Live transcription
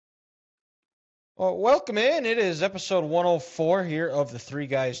Well, welcome in. It is episode 104 here of the Three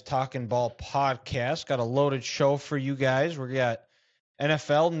Guys Talking Ball podcast. Got a loaded show for you guys. We got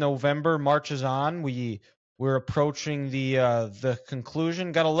NFL. November marches on. We're approaching the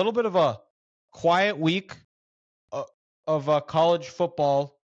conclusion. Got a little bit of a quiet week uh, of college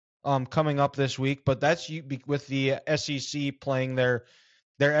football coming up this week, but that's with the SEC playing their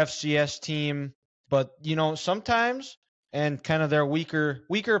FCS team. But sometimes and kind of their weaker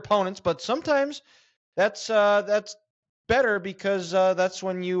opponents, but sometimes that's better because that's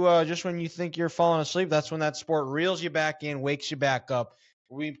when you just when you think you're falling asleep, that's when that sport reels you back in, wakes you back up.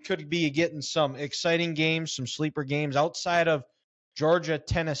 We could be getting some exciting games, some sleeper games outside of Georgia,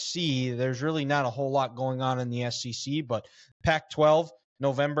 Tennessee. There's really not a whole lot going on in the SEC, but Pac-12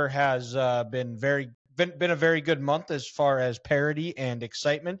 November has been a very good month as far as parity and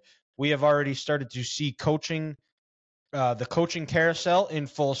excitement. We have already started to see the coaching carousel in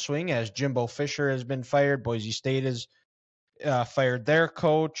full swing as Jimbo Fisher has been fired. Boise State has fired their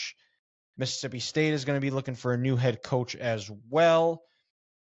coach. Mississippi State is going to be looking for a new head coach as well.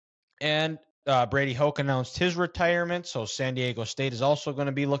 And Brady Hoke announced his retirement, so San Diego State is also going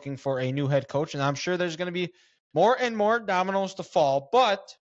to be looking for a new head coach. And I'm sure there's going to be more and more dominoes to fall.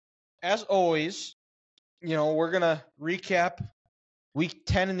 But as always, we're going to recap week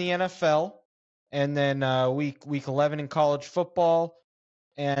 10 in the NFL, and then week 11 in college football,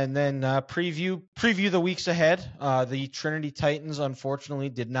 and then preview the weeks ahead. The Trinity Titans,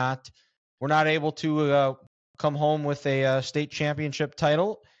 unfortunately, were not able to come home with a state championship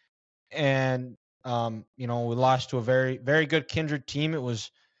title, and we lost to a very, very good Kindred team. It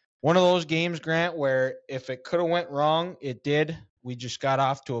was one of those games, Grant, where if it could have went wrong, it did. We just got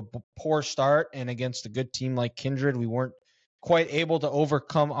off to a poor start, and against a good team like Kindred, we weren't quite able to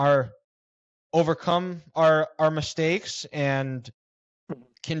overcome our mistakes. And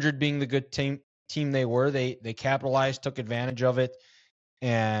Kindred being the good team they were, they capitalized, took advantage of it.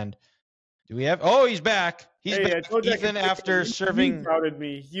 And do we have? Oh, he's back. He's back. Ethan, after serving.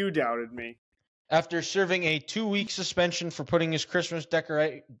 You doubted me. After serving a 2-week suspension for putting his Christmas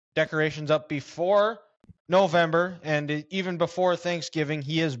decorations up before November and even before Thanksgiving,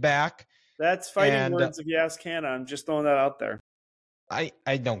 he is back. That's fighting words if you ask Hannah. I'm just throwing that out there. I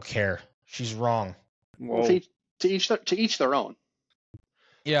don't care. She's wrong. Well, to each their own.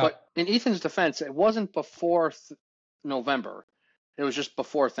 Yeah. But in Ethan's defense, it wasn't before November. It was just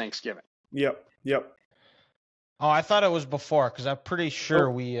before Thanksgiving. Yep. Oh, I thought it was before because I'm pretty sure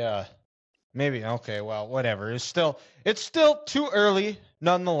we maybe. Okay, well, whatever. It's still too early,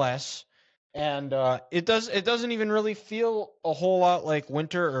 nonetheless. And it doesn't even really feel a whole lot like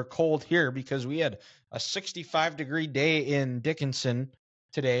winter or cold here because we had a 65-degree day in Dickinson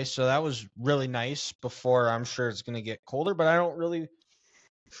today, so that was really nice. Before, I'm sure it's going to get colder, but I don't really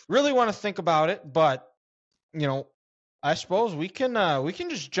want to think about it. But I suppose we can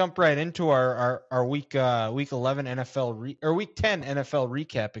just jump right into our week 11 NFL or week 10 NFL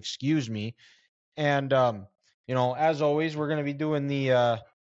recap. Excuse me, and as always, we're going to be doing the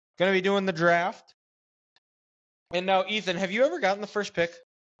draft. And now, Ethan, have you ever gotten the first pick?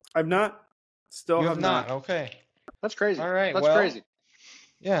 I've not. Still you have not. Okay. That's crazy. All right. That's crazy.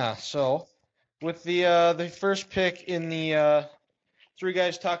 Yeah. So, with the first pick in the Three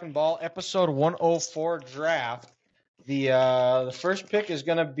Guys Talking Ball episode 104 draft, the first pick is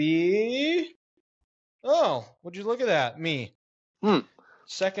gonna be. Oh, would you look at that? Me.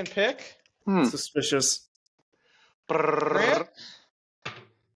 Second pick. Suspicious. Grant.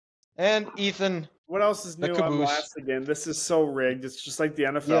 And Ethan. What else is new on last again? This is so rigged. It's just like the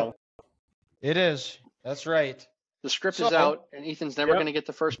NFL. Yep. It is. That's right. The script is out, and Ethan's never going to get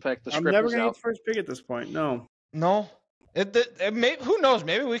the first pick. I'm never going to get the first pick at this point. No. Who knows?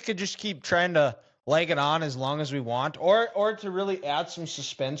 Maybe we could just keep trying to leg it on as long as we want, or to really add some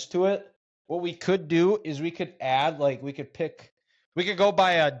suspense to it. What we could do is we could add, we could go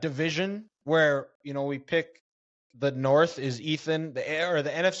by a division where we pick the North is Ethan, the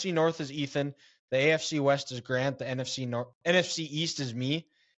NFC North is Ethan, the AFC West is Grant, the NFC East is me,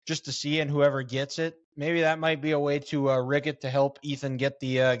 just to see, and whoever gets it. Maybe that might be a way to rig it to help Ethan get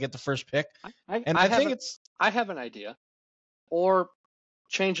the first pick. I have an idea. Or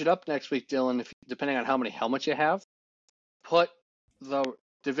change it up next week, Dylan, depending on how many helmets you have. Put the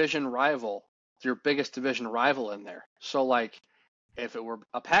division rival, your biggest division rival, in there. So, if it were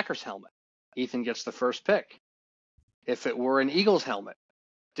a Packers helmet, Ethan gets the first pick. If it were an Eagles helmet,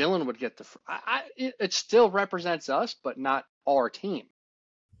 Dylan would get it still represents us, but not our team.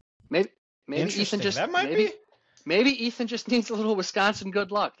 Maybe Ethan just Maybe Ethan just needs a little Wisconsin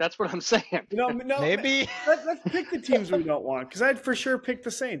good luck. That's what I'm saying. No, Maybe. Let's pick the teams we don't want, because I'd for sure pick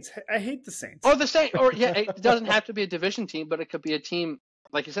the Saints. I hate the Saints. Or the Saints. Or, yeah, it doesn't have to be a division team, but it could be a team,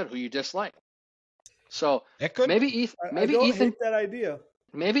 like you said, who you dislike. So It could. maybe Ethan. Maybe Ethan. Hate that idea.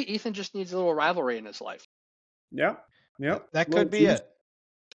 Maybe Ethan just needs a little rivalry in his life. Yeah. That could be it.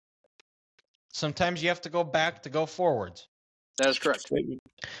 Sometimes you have to go back to go forwards. That is correct.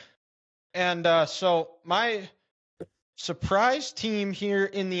 And so my surprise team here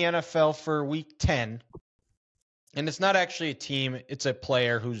in the NFL for Week 10, and it's not actually a team, it's a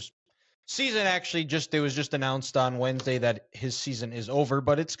player whose season actually it was just announced on Wednesday that his season is over,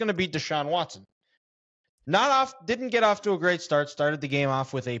 but it's going to be Deshaun Watson. Didn't get off to a great start. Started the game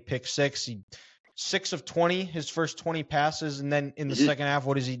off with a pick six. He 6 of 20, his first 20 passes, and then in the second half,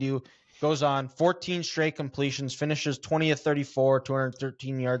 what does he do? Goes on 14 straight completions, finishes 20 of 34,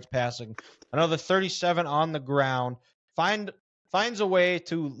 213 yards passing, another 37 on the ground. Finds a way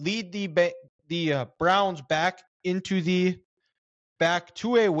to lead the Browns back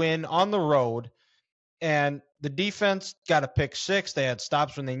to a win on the road, and the defense got a pick six. They had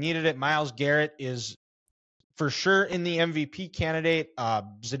stops when they needed it. Myles Garrett is for sure in the MVP candidate.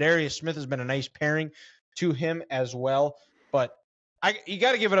 Zadarius Smith has been a nice pairing to him as well. But you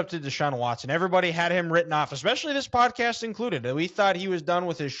got to give it up to Deshaun Watson. Everybody had him written off, especially this podcast included. We thought he was done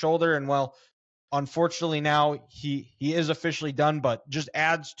with his shoulder, and well, unfortunately now he is officially done, but just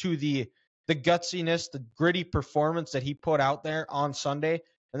adds to the gutsiness, the gritty performance that he put out there on Sunday.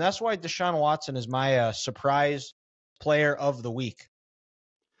 And that's why Deshaun Watson is my surprise player of the week.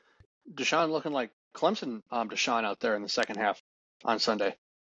 Deshaun looking like Clemson Deshaun out there in the second half on Sunday.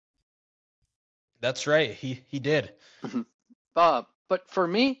 That's right. He did. But for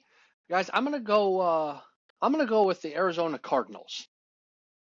me, guys, I'm gonna go with the Arizona Cardinals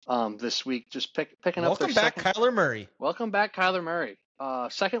this week. Just picking up. Welcome back, Kyler Murray. Welcome back, Kyler Murray.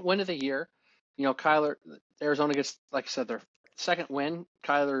 Second win of the year. You know, Arizona gets, like I said, their second win.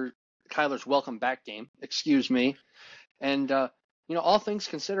 Kyler's welcome back game. Excuse me. And you know, all things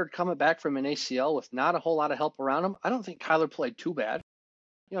considered, coming back from an ACL with not a whole lot of help around him, I don't think Kyler played too bad.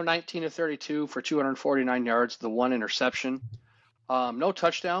 You know, 19 of 32 for 249 yards, the one interception. No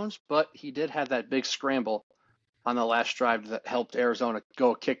touchdowns, but he did have that big scramble on the last drive that helped Arizona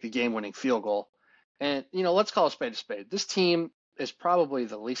go kick the game-winning field goal. And, you know, let's call a spade a spade. This team is probably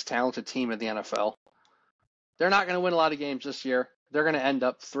the least talented team in the NFL. They're not going to win a lot of games this year. They're going to end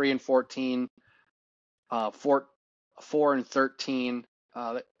up 3-14, 4-13.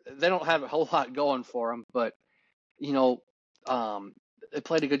 They don't have a whole lot going for them, but, you know, they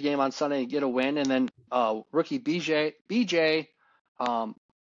played a good game on Sunday and get a win. And then rookie BJ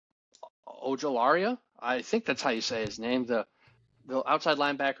Ojalaria, I think that's how you say his name, the outside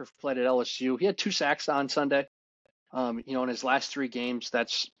linebacker who played at LSU. He had 2 sacks on Sunday. You know, in his last 3 games,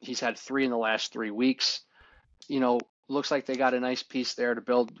 he's had 3 in the last 3 weeks. You know, looks like they got a nice piece there to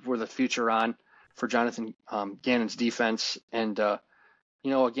build for the future on for Jonathan Gannon's defense. And, you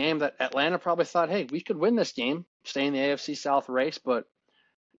know, a game that Atlanta probably thought, hey, we could win this game, stay in the AFC South race. But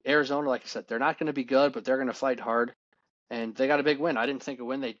Arizona, like I said, they're not going to be good, but they're going to fight hard. And they got a big win. I didn't think a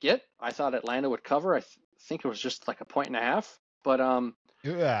win they'd get. I thought Atlanta would cover. I think it was just like 1.5. But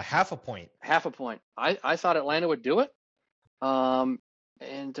half a point. Half a point. I thought Atlanta would do it. And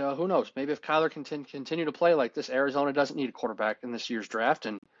who knows? Maybe if Kyler can continue to play like this, Arizona doesn't need a quarterback in this year's draft,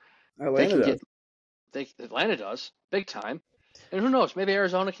 and Atlanta does big time. And who knows? Maybe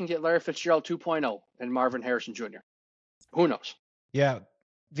Arizona can get Larry Fitzgerald 2.0 and Marvin Harrison Jr. Who knows? Yeah.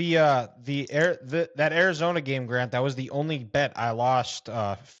 That Arizona game, Grant, that was the only bet I lost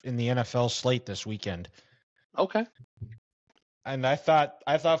in the NFL slate this weekend. Okay. And I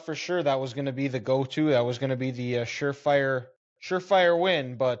thought for sure that was going to be the go-to. That was going to be the surefire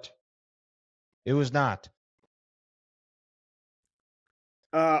win, but it was not.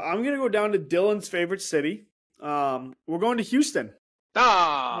 I'm going to go down to Dylan's favorite city. We're going to Houston.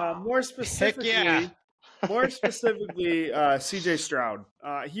 More specifically, CJ Stroud.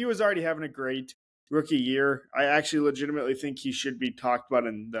 He was already having a great rookie year. I actually legitimately think he should be talked about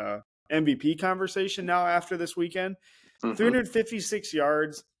in the MVP conversation now after this weekend. 356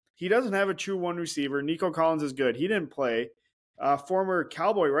 yards. He doesn't have a true one receiver. Nico Collins is good. He didn't play. Former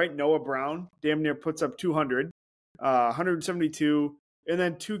Cowboy, right? Noah Brown damn near puts up 200, 172. And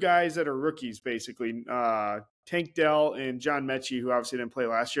then 2 guys that are rookies, basically. Tank Dell and John Mechie, who obviously didn't play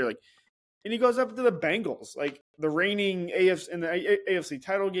last year. And he goes up to the Bengals, like the reigning AFC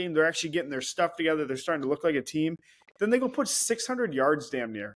title game. They're actually getting their stuff together. They're starting to look like a team. Then they go put 600 yards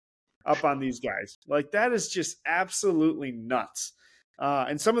damn near up on these guys. Like, that is just absolutely nuts.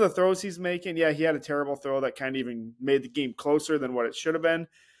 And some of the throws he's making, yeah, he had a terrible throw that kind of even made the game closer than what it should have been.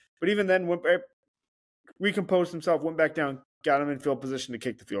 But even then, recomposed himself, went back down, got him in field position to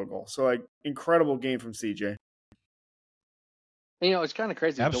kick the field goal. So, like, incredible game from CJ. You know, it's kind of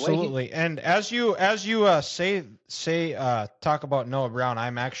crazy. Absolutely. And as you talk about Noah Brown,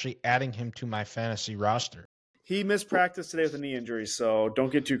 I'm actually adding him to my fantasy roster. He missed practice today with a knee injury, so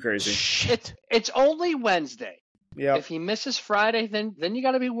don't get too crazy. Shit. It's only Wednesday. Yeah. If he misses Friday, then you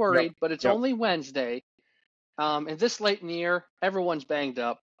got to be worried. Yep. But it's only Wednesday. And this late in the year, everyone's banged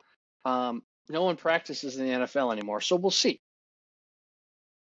up. No one practices in the NFL anymore, so we'll see.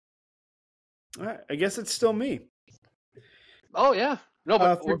 All right. I guess it's still me. Oh yeah, no,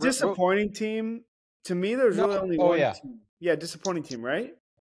 but for disappointing team, to me, there's really only one team. Yeah, disappointing team, right?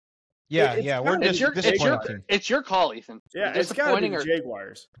 Yeah, it's your call, Ethan. Yeah, it's got to be the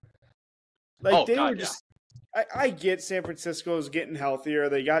Jaguars. Like were just. I get San Francisco's getting healthier.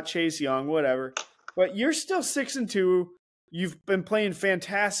 They got Chase Young, whatever. But you're still 6-2. You've been playing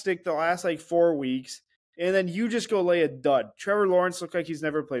fantastic the last 4 weeks, and then you just go lay a dud. Trevor Lawrence looked like he's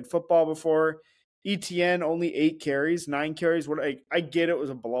never played football before. ETN only 9 carries. I get it was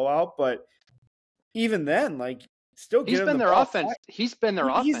a blowout, but even then, still he's been their offense. He's been their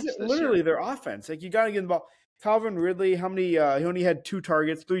offense. He's literally their offense. You got to get the ball. Calvin Ridley, how many? He only had 3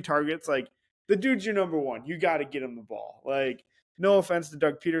 targets. The dude's your number one. You got to get him the ball. No offense to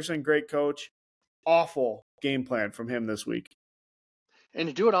Doug Peterson, great coach. Awful game plan from him this week. And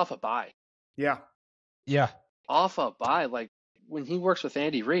to do it off a bye. Yeah. Yeah. Off a bye. When he works with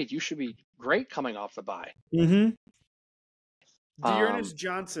Andy Reid, you should be great coming off the bye. Mm-hmm. Dearness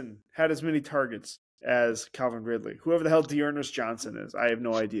Johnson had as many targets as Calvin Ridley. Whoever the hell Dearness Johnson is, I have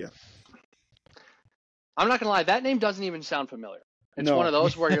no idea. I'm not going to lie. That name doesn't even sound familiar. It's one of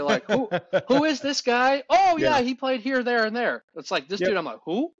those where you're like, who is this guy? Oh, yeah, he played here, there, and there. It's like, this dude, I'm like,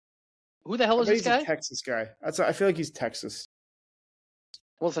 who? Who the hell is this guy? He's a Texas guy. I feel like he's Texas.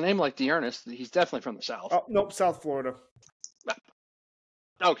 Well, it's a name like Dearness. He's definitely from the South. Oh, nope, South Florida.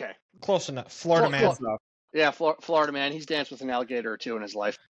 Okay. Close enough. Florida man. Close enough. Yeah, Florida man. He's danced with an alligator or two in his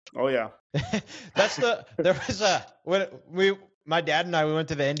life. Oh, yeah. My dad and we went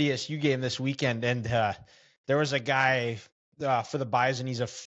to the NDSU game this weekend, and there was a guy for the Bison. He's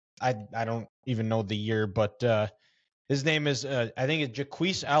I don't even know the year, but his name is, I think it's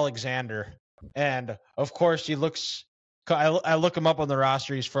Jaquise Alexander. And of course I look him up on the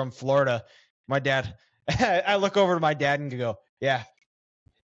roster. He's from Florida. My dad, I look over to my dad and go, yeah,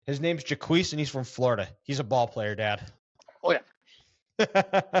 his name's Jaquise and he's from Florida. He's a ball player, Dad. Oh yeah.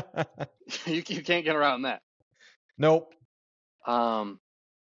 you can't get around that. Nope. My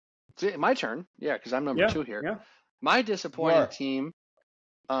turn. Yeah, because I'm number 2 here. Yeah. My disappointing team.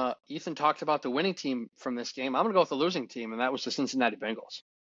 Ethan talked about the winning team from this game. I'm going to go with the losing team, and that was the Cincinnati Bengals.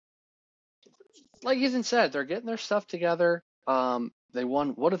 Like Ethan said, they're getting their stuff together. They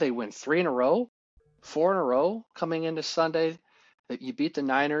won. What did they win? 3 in a row? 4 in a row coming into Sunday. You beat the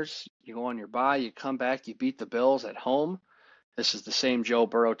Niners. You go on your bye. You come back. You beat the Bills at home. This is the same Joe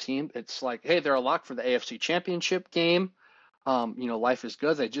Burrow team. It's like, hey, they're a lock for the AFC Championship game. Life is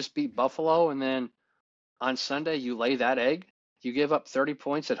good. They just beat Buffalo, and then on Sunday you lay that egg. You give up 30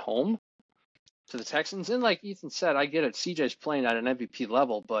 points at home to the Texans. And like Ethan said, I get it. CJ's playing at an MVP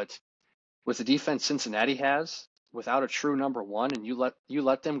level, but with the defense Cincinnati has, without a true number one, and you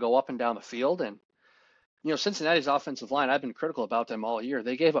let them go up and down the field, and Cincinnati's offensive line, I've been critical about them all year.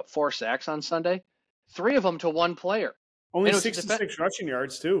 They gave up 4 sacks on Sunday, 3 of them to one player. Only 66 rushing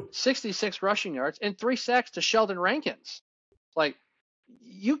yards too. 66 rushing yards and 3 sacks to Sheldon Rankins. Like,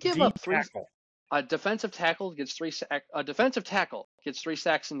 you give up 3. A defensive tackle gets 3 sacks. A defensive tackle gets 3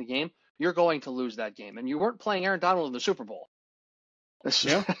 sacks in the game. You're going to lose that game, and you weren't playing Aaron Donald in the Super Bowl. This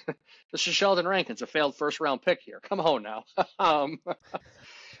is Sheldon Rankins, a failed first-round pick here. Come on now.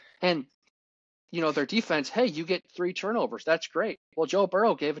 And their defense. Hey, you get 3 turnovers. That's great. Well, Joe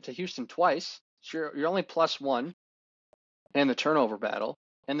Burrow gave it to Houston twice. So you're only +1 in the turnover battle,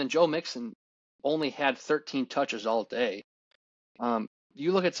 and then Joe Mixon only had 13 touches all day.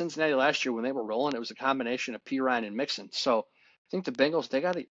 You look at Cincinnati last year when they were rolling, it was a combination of Pirine and Mixon. So I think the Bengals, they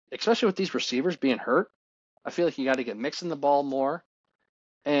got to, especially with these receivers being hurt, I feel like you got to get Mixon the ball more.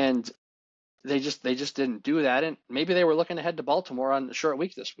 And they just didn't do that. And maybe they were looking ahead to Baltimore on the short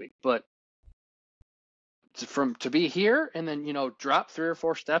week this week. But to be here and then, drop 3 or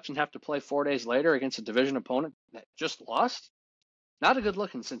 4 steps and have to play 4 days later against a division opponent that just lost, not a good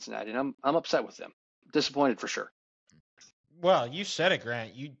look in Cincinnati. And I'm upset with them. Disappointed for sure. Well, you said it,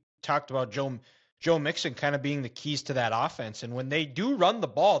 Grant. You talked about Joe Mixon kind of being the keys to that offense. And when they do run the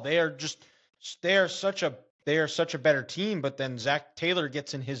ball, they are such a they are such a better team, but then Zach Taylor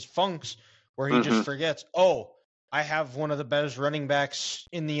gets in his funks where he just forgets, oh, I have one of the best running backs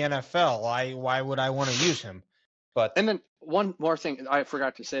in the NFL. Why would I want to use him? And then one more thing, I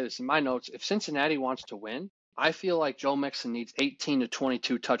forgot to say this in my notes. If Cincinnati wants to win, I feel like Joe Mixon needs 18 to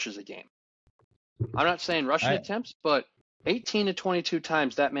 22 touches a game. I'm not saying rushing attempts, but 18 to 22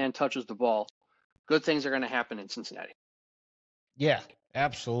 times that man touches the ball, good things are going to happen in Cincinnati. Yeah,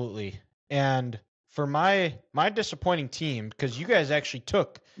 absolutely. And for my disappointing team, because you guys actually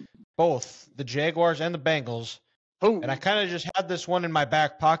took both the Jaguars and the Bengals, and I kind of just had this one in my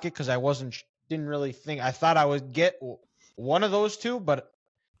back pocket because I didn't really think, I thought I would get one of those two, but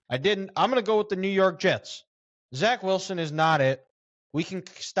I didn't. I'm going to go with the New York Jets. Zach Wilson is not it. We can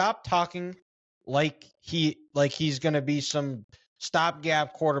stop talking like he's going to be some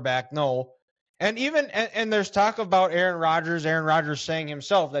stopgap quarterback. No. And even and there's talk about Aaron Rodgers saying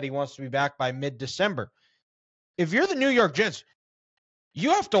himself that he wants to be back by mid-December. If you're the New York Jets, you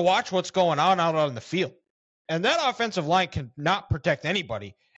have to watch what's going on out on the field. And that offensive line cannot protect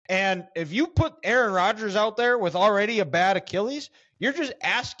anybody. And if you put Aaron Rodgers out there with already a bad Achilles, you're just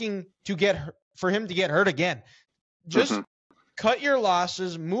asking for him to get hurt again. Just cut your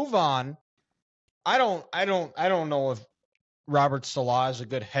losses, move on. I don't know if Robert Saleh is a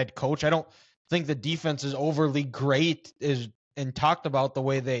good head coach. I don't think the defense is overly great and talked about the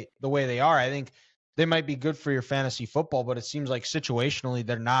way they are. I think they might be good for your fantasy football, but it seems like situationally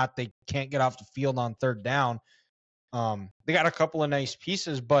they're not. They can't get off the field on third down. They got a couple of nice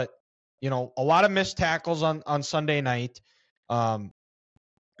pieces, but a lot of missed tackles on Sunday night.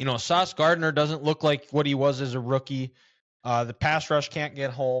 Sauce Gardner doesn't look like what he was as a rookie. The pass rush can't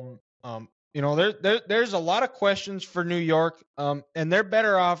get home. There's a lot of questions for New York, and they're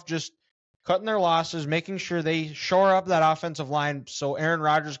better off just cutting their losses, making sure they shore up that offensive line so Aaron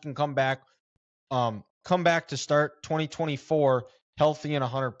Rodgers can come back to start 2024 healthy and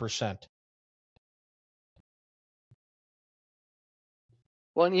 100%.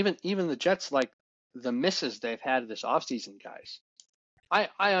 Well, and even the Jets, like the misses they've had this offseason, guys.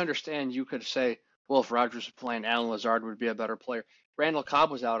 I understand you could say, well, if Rodgers was playing, Allen Lazard would be a better player. Randall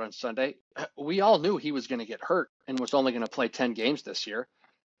Cobb was out on Sunday. We all knew he was going to get hurt and was only going to play 10 games this year.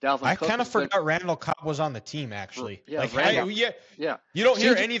 I kind of forgot Randall Cobb was on the team, actually. Yeah, yeah. You don't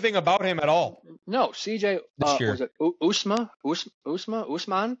hear anything about him at all. No, CJ, was it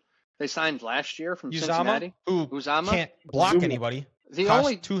Usman? They signed last year from Cincinnati. Uzama can't block anybody.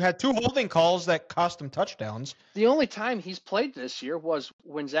 Had two holding calls that cost him touchdowns. The only time he's played this year was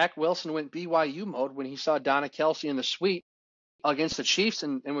when Zach Wilson went BYU mode when he saw Donna Kelsey in the suite against the Chiefs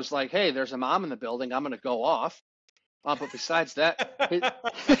and was like, hey, there's a mom in the building. I'm going to go off. But besides that,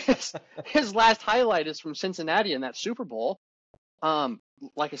 his last highlight is from Cincinnati in that Super Bowl.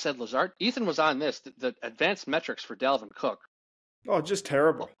 Like I said, Lazard, Ethan was on this, the advanced metrics for Dalvin Cook. Oh, just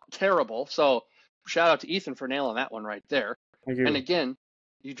terrible. Terrible. So shout out to Ethan for nailing that one right there. Thank you. And again,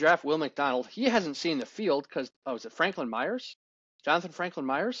 you draft Will McDonald. He hasn't seen the field because, is it Franklin Myers? Jonathan Franklin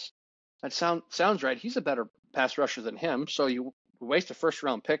Myers? That sounds right. He's a better pass rusher than him. So you waste a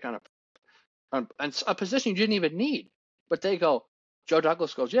first-round pick on a position you didn't even need. But they go, Joe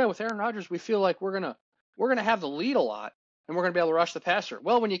Douglas goes, yeah, with Aaron Rodgers, we feel like we're gonna have the lead a lot and we're gonna be able to rush the passer.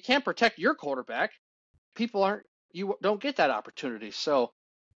 Well, when you can't protect your quarterback, you don't get that opportunity. So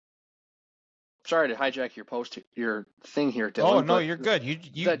sorry to hijack your thing here, Dylan. Oh no, you're good. You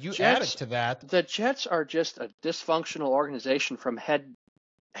Jets, added to that. The Jets are just a dysfunctional organization from head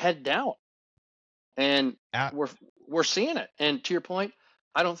down. And we're seeing it. And to your point,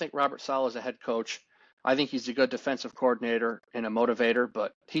 I don't think Robert Saleh is a head coach. I think he's a good defensive coordinator and a motivator,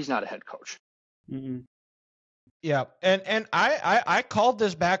 but he's not a head coach. Mm-hmm. Yeah, and I called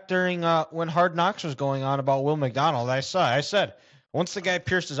this back during when Hard Knocks was going on about Will McDonald. I said once the guy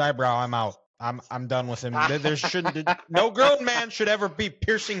pierced his eyebrow, I'm out. I'm done with him. No grown man should ever be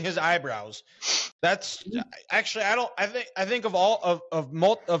piercing his eyebrows. That's actually I think of all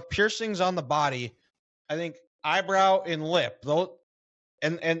of piercings on the body, I think eyebrow and lip, though,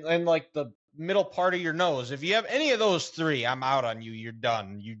 and like the middle part of your nose. If you have any of those three, I'm out on you. You're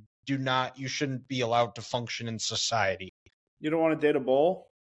done. You shouldn't be allowed to function in society. You don't want to date a bull?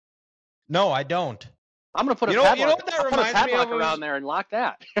 No, I don't. I'm gonna put a padlock around there and lock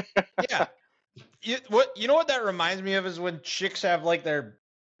that. Yeah. You know what that reminds me of is when chicks have like their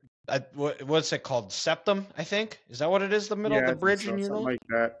what's it called, septum? I think is that what it is, the middle of the bridge in your nose, like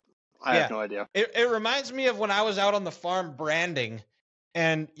that. I have no idea. It reminds me of when I was out on the farm branding,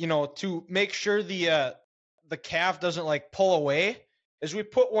 and to make sure the calf doesn't like pull away, is we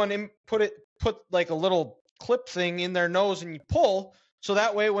put like a little clip thing in their nose and you pull so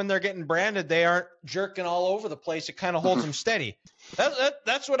that way when they're getting branded, they aren't jerking all over the place. It kind of holds them steady.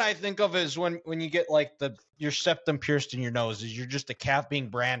 That's what I think of as when you get like your septum pierced in your nose, is you're just a calf being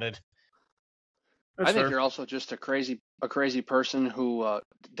branded. I think you're also just a crazy person who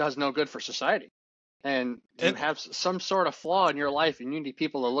does no good for society. And you have some sort of flaw in your life, and you need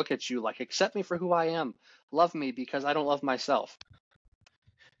people to look at you like, accept me for who I am. Love me because I don't love myself.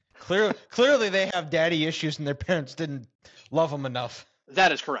 Clearly they have daddy issues and their parents didn't love them enough.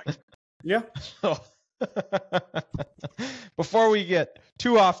 That is correct. Yeah. So, before we get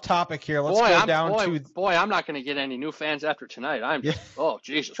too off topic here, let's go down to... Boy, I'm not going to get any new fans after tonight. Oh,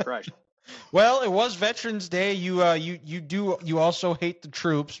 Jesus Christ. Well, it was Veterans Day. You also hate the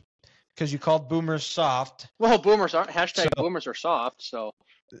troops because you called boomers soft. Well, boomers aren't. Boomers are soft. So,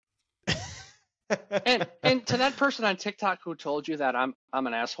 and to that person on TikTok who told you that I'm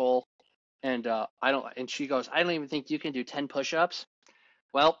an asshole, and I don't, and she goes, I don't even think you can do 10 push-ups.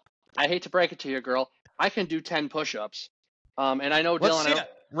 Well, I hate to break it to you, girl. I can do 10 push-ups. And I know Let's Dylan. see it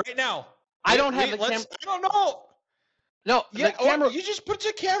right now. I don't have the camera. I don't know. No, yeah, camera. You just put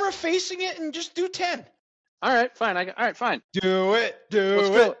the camera facing it and just do 10. All right, fine. All right, fine. Do it.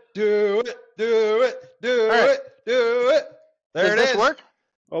 Let's Do it. There Does it this is. work?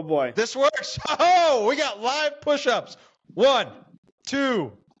 Oh boy. This works. Oh, we got live push-ups. 1,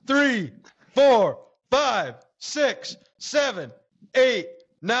 2, 3, 4, 5, 6, 7, 8,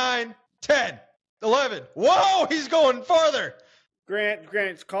 9, 10, 11. Whoa, he's going farther.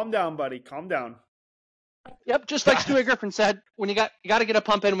 Grant, calm down, buddy. Calm down. Yep, just like Stewie Griffin said, when you got to get a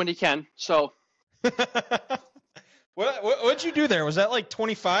pump in when you can. So, what'd you do there? Was that like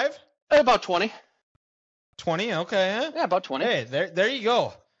 25? About 20. 20, okay. Huh? Yeah, about 20. Hey, there you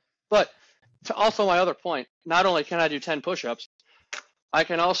go. But to also my other point, not only can I do 10 push-ups, I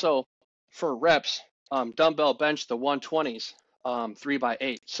can also, for reps, dumbbell bench the 120s,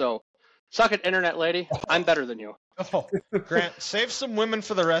 3x8. So, suck it, internet lady. I'm better than you. Oh, Grant, save some women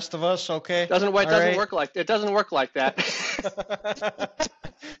for the rest of us, okay? It doesn't work like that.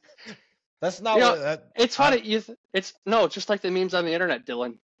 That's not what. It's funny. It's just like the memes on the internet,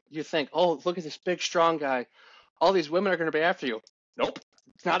 Dylan. You think, oh, look at this big, strong guy. All these women are going to be after you. Nope,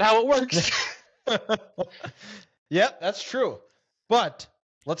 it's not how it works. Yep, that's true. But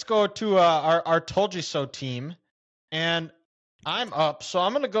let's go to our Told You So team, and I'm up, so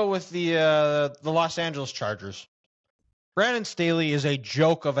I'm going to go with the Los Angeles Chargers. Brandon Staley is a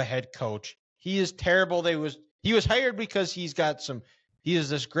joke of a head coach. He is terrible. He was hired because he has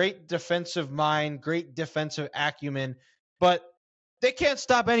this great defensive mind, great defensive acumen, but they can't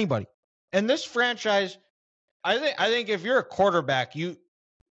stop anybody. And this franchise, I think if you're a quarterback,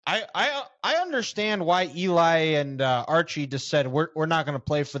 I understand why Eli and Archie just said we're not going to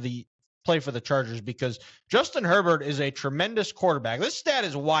play for the Chargers, because Justin Herbert is a tremendous quarterback. This stat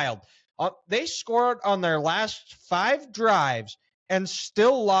is wild. They scored on their last 5 drives and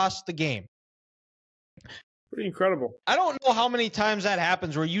still lost the game. Pretty incredible. I don't know how many times that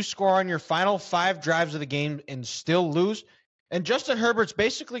happens where you score on your final 5 drives of the game and still lose. And Justin Herbert's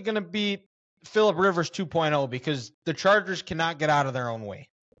basically going to be Phillip Rivers 2.0 because the Chargers cannot get out of their own way.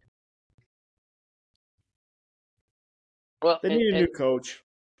 Well, they need a new coach.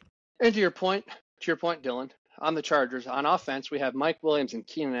 And to your point, Dylan, on the Chargers, on offense, we have Mike Williams and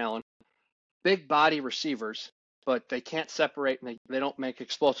Keenan Allen, big body receivers, but they can't separate and they don't make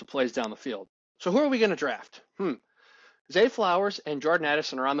explosive plays down the field. So who are we going to draft? Zay Flowers and Jordan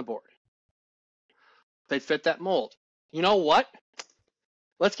Addison are on the board. They fit that mold. You know what?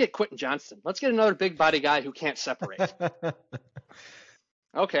 Let's get Quentin Johnston. Let's get another big body guy who can't separate.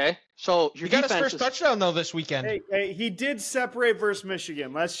 Okay, so your got his first touchdown though this weekend. Hey, he did separate versus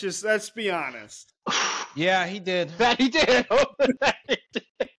Michigan. Let's be honest. Yeah, he did. That he did.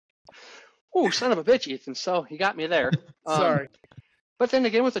 Oh, son of a bitch, Ethan. So he got me there. Sorry. But then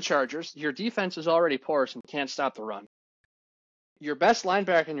again, with the Chargers, your defense is already porous and can't stop the run. Your best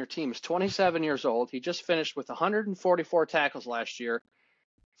linebacker in your team is 27 years old. He just finished with 144 tackles last year,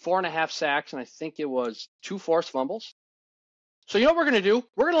 4.5 sacks, and I think it was 2 forced fumbles. So you know what we're going to do?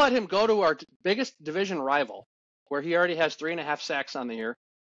 We're going to let him go to our biggest division rival, where he already has 3.5 sacks on the year,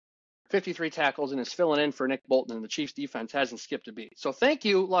 53 tackles, and is filling in for Nick Bolton, and the Chiefs' defense hasn't skipped a beat. So thank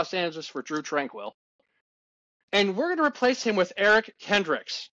you, Los Angeles, for Drew Tranquill. And we're going to replace him with Eric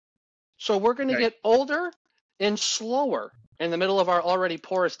Kendricks. So we're going to get older and slower in the middle of our already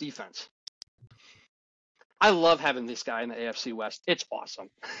porous defense. I love having this guy in the AFC West. It's awesome.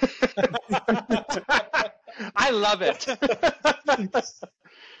 I love it.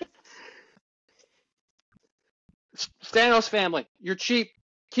 Stanos family, you're cheap.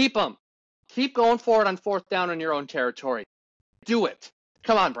 Keep them. Keep going forward on 4th down in your own territory. Do it.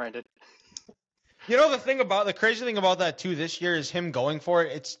 Come on, Brandon. You know, the crazy thing about that too this year is him going for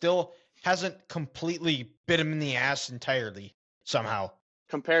it. It still hasn't completely bit him in the ass entirely somehow.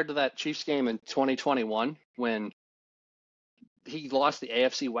 Compared to that Chiefs game in 2021 when he lost the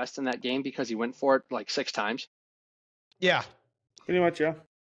AFC West in that game because he went for it like 6 times. Yeah. Pretty much, yeah.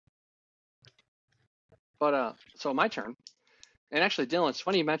 But so my turn. And actually, Dylan, it's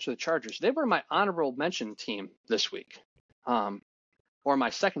funny you mentioned the Chargers. They were my honorable mention team this week. Or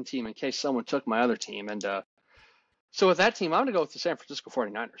my second team in case someone took my other team. And so with that team, I'm going to go with the San Francisco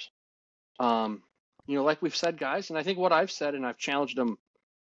 49ers. You know, like we've said, guys, and I think what I've said, and I've challenged them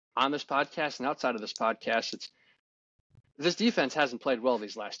on this podcast and outside of this podcast, it's this defense hasn't played well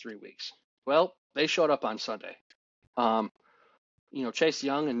these last 3 weeks. Well, they showed up on Sunday. You know, Chase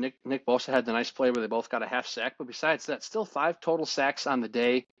Young and Nick Bosa had the nice play where they both got a half sack, but besides that, still 5 total sacks on the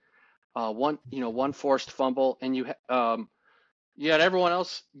day. One forced fumble, and you had everyone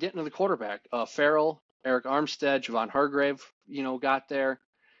else getting to the quarterback. Farrell, Eric Armstead, Javon Hargrave, got there.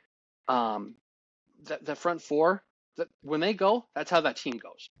 The front four, when they go, that's how that team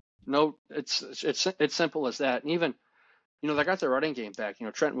goes. No, it's simple as that. And even, they got their running game back.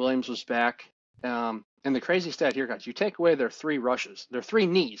 Trent Williams was back. And the crazy stat here, guys, you take away their 3 rushes, their 3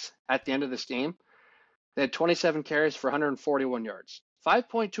 knees at the end of this game. They had 27 carries for 141 yards,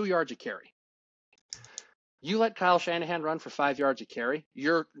 5.2 yards a carry. You let Kyle Shanahan run for 5 yards a carry,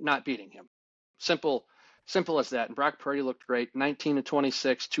 you're not beating him. Simple as that. And Brock Purdy looked great, 19 to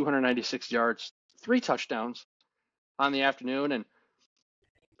 26, 296 yards, 3 touchdowns on the afternoon. And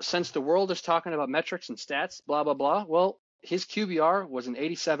since the world is talking about metrics and stats, blah, blah, blah, well, his QBR was an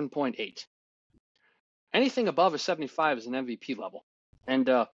 87.8. Anything above a 75 is an MVP level. And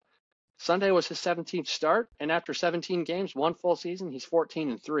Sunday was his 17th start, and after 17 games, 1 full season, he's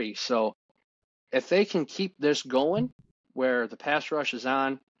 14-3. So if they can keep this going, where the pass rush is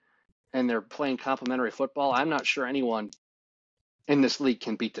on and they're playing complementary football, I'm not sure anyone in this league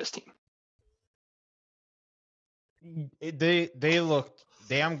can beat this team. They looked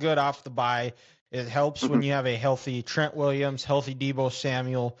damn good off the bye. It helps when you have a healthy Trent Williams, healthy Deebo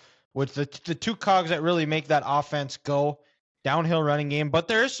Samuel, with the 2 cogs that really make that offense go. Downhill running game. But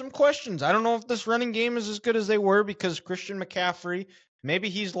there is some questions. I don't know if this running game is as good as they were because Christian McCaffrey, maybe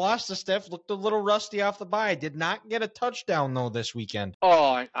he's lost a step, looked a little rusty off the bye. Did not get a touchdown, though, this weekend.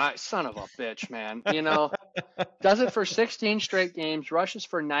 Oh, son of a bitch, man. Does it for 16 straight games, rushes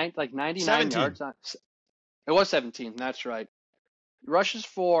for 99 17. Yards. It was 17, that's right. Rushes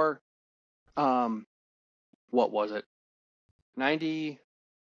for, what was it? 99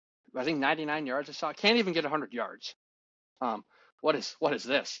 yards I saw. Can't even get 100 yards. What is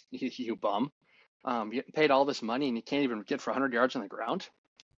this? You bum. You getting paid all this money and you can't even get for 100 yards on the ground?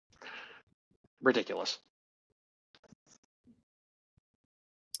 Ridiculous.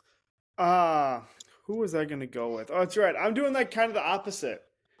 Who was I going to go with? Oh, that's right. I'm doing kind of the opposite.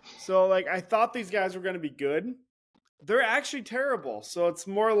 So I thought these guys were going to be good. They're actually terrible. So it's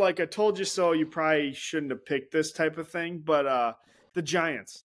more like I told you so. You probably shouldn't have picked this type of thing. But the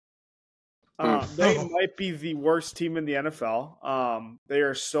Giants. They might be the worst team in the NFL. They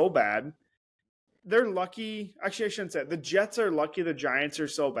are so bad. They're lucky. Actually, I shouldn't say it. The Jets are lucky the Giants are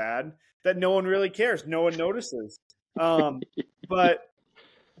so bad that no one really cares. No one notices. But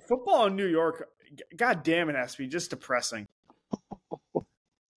football in New York, God damn, it has to be just depressing.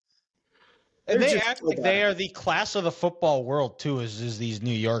 And they act like they are the class of the football world, too, is these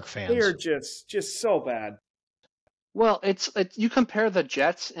New York fans. They are just so bad. Well, you compare the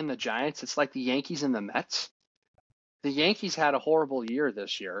Jets and the Giants, it's like the Yankees and the Mets. The Yankees had a horrible year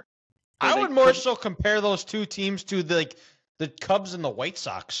this year. I would more so compare those 2 teams to the Cubs and the White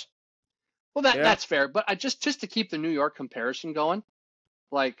Sox. Well, that's fair, but just to keep the New York comparison going,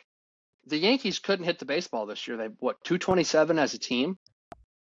 the Yankees couldn't hit the baseball this year. They 227 as a team,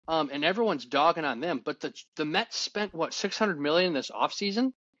 and everyone's dogging on them. But the Mets spent $600 million this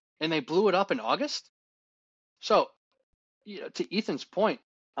offseason, and they blew it up in August. So, to Ethan's point,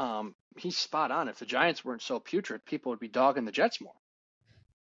 he's spot on. If the Giants weren't so putrid, people would be dogging the Jets more.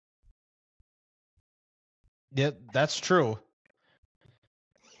 Yeah, that's true.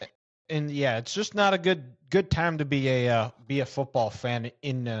 And yeah, it's just not a good time to be a football fan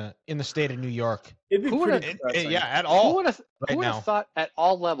in the state of New York. It'd be at all. Who would have thought at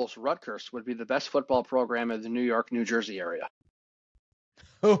all levels Rutgers would be the best football program in the New York, New Jersey area?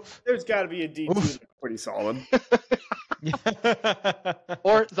 Oof. There's got to be a D2 that's pretty solid.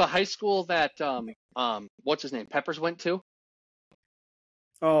 Or the high school that what's his name, Peppers went to.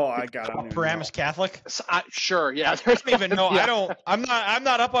 Oh, I got it. Paramus Catholic. Sure, yeah. I don't even know. Yeah. I'm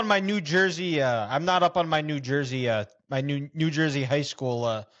not up on my New Jersey. I'm not up on my New Jersey. My New Jersey high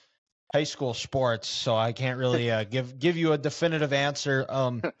school sports. So I can't really give you a definitive answer.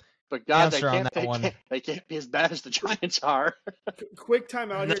 But God, they can't be as bad as the Giants are. Quick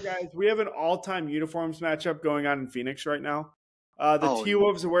time out here, guys. We have an all-time uniforms matchup going on in Phoenix right now. The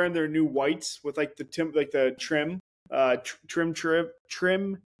T-Wolves are wearing their new whites with like the trim.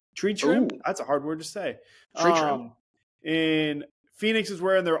 Tree trim. Ooh. That's a hard word to say. Tree trim. And Phoenix is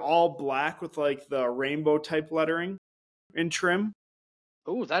wearing their all black with like the rainbow type lettering in trim.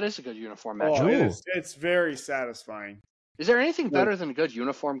 Oh, that is a good uniform matchup. Oh, it's very satisfying. Is there anything better than a good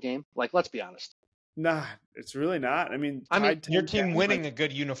uniform game? Like, let's be honest. Nah, it's really not. I mean, your team winning a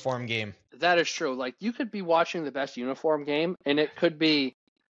good uniform game. That is true. Like, you could be watching the best uniform game, and it could be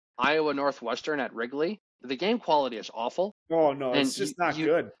Iowa Northwestern at Wrigley. The game quality is awful. Oh no, it's just not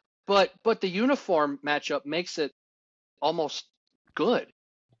good. But the uniform matchup makes it almost good.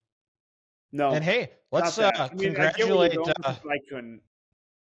 No. And hey, let's congratulate. I couldn't.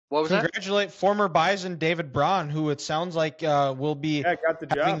 What was congratulate former Bison David Braun, who it sounds like will be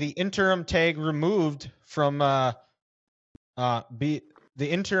having the interim tag removed from the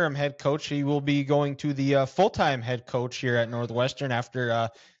interim head coach. He will be going to the full-time head coach here at Northwestern after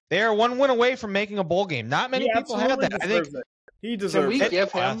they are one win away from making a bowl game. Not many people had that. I think he deserves it. Can we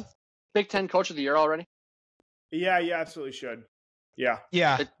give him Big Ten Coach of the Year already? Yeah, you absolutely should. Yeah.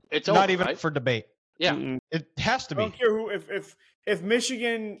 Yeah. It's not over, even right? for debate. Yeah. Mm-mm. It has to be. I don't care who. If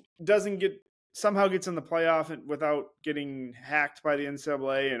Michigan somehow gets in the playoff without getting hacked by the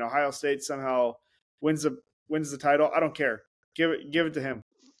NCAA, and Ohio State somehow wins the title, I don't care. Give it to him.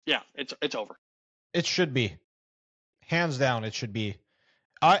 Yeah, it's over. It should be. Hands down, it should be.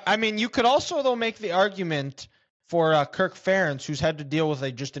 I mean, you could also, though, make the argument for Kirk Ferentz, who's had to deal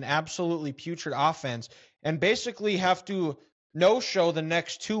with just an absolutely putrid offense, and basically have to no-show the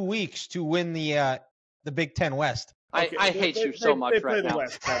next 2 weeks to win the Big Ten West. Okay, I hate you so much right now. They play the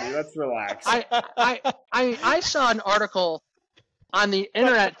West, buddy. Let's relax. I saw an article on the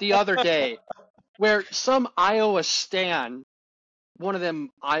internet the other day where some Iowa stan, one of them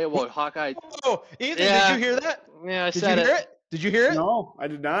Iowa Hawkeye. Oh, Ethan, did you hear that? Yeah, I said it. Did you hear it? No, I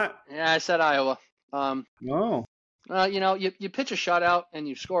did not. Yeah, I said Iowa. No. You pitch a shutout and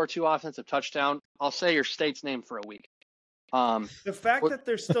you score 2 offensive touchdowns. I'll say your state's name for a week. The fact that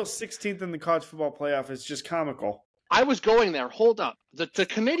they're still 16th in the college football playoff is just comical. I was going there. Hold up. The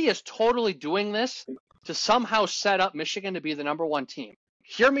committee is totally doing this to somehow set up Michigan to be the number 1 team.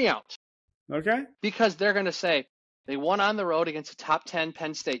 Hear me out. Okay. Because they're going to say they won on the road against a top 10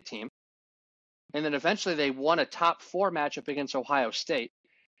 Penn State team. And then eventually they won a top 4 matchup against Ohio State.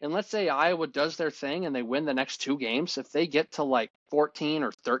 And let's say Iowa does their thing and they win the next 2 games. If they get to like 14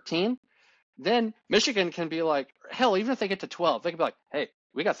 or 13, then Michigan can be like, hell, even if they get to 12, they can be like, hey,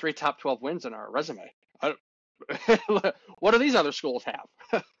 we got 3 top 12 wins in our resume. What do these other schools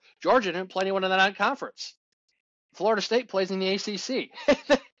have? Georgia didn't play anyone in the non-conference. Florida State plays in the ACC.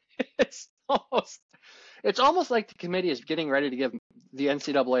 It's almost like the committee is getting ready to give the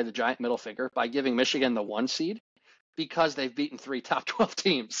NCAA the giant middle finger by giving Michigan the 1 seed because they've beaten 3 top 12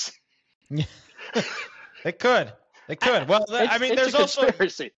 teams. They could. Well, there's also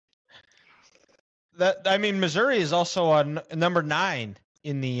that. I mean, Missouri is also on number 9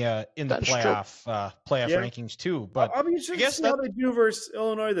 in the playoff rankings too. But I mean, I guess how they do versus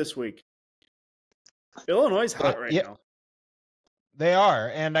Illinois this week. Illinois is hot right now. They are,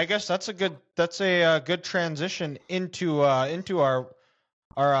 and I guess that's a good transition into our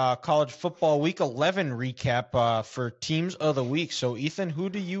college football week 11 recap for teams of the week. So, Ethan, who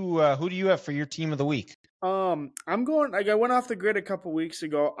do you have for your team of the week? I'm going. I went off the grid a couple weeks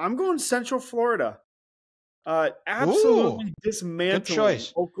ago. I'm going Central Florida. Absolutely dismantling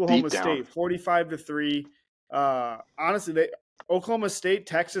Oklahoma State, 45-3. Honestly, Oklahoma State,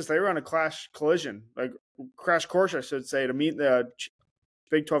 Texas, they were on a crash course, I should say, to meet the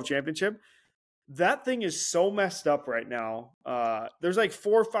Big 12 championship. That thing is so messed up right now. There's like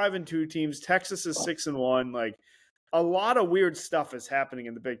 4, 5, and 2 teams. Texas is 6-1. Like a lot of weird stuff is happening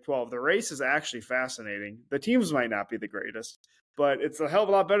in the Big 12. The race is actually fascinating. The teams might not be the greatest, but it's a hell of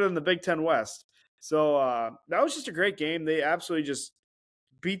a lot better than the Big 10 West. So that was just a great game. They absolutely just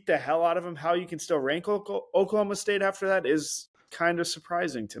beat the hell out of them. How you can still rank Oklahoma State after that is kind of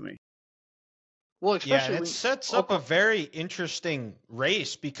surprising to me. Well, especially it sets up a very interesting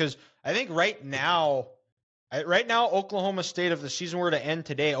race because I think right now, Oklahoma State, if the season were to end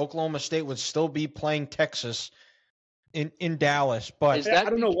today, Oklahoma State would still be playing Texas in Dallas. But I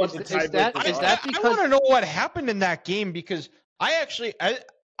don't know what is that I want to know what happened in that game because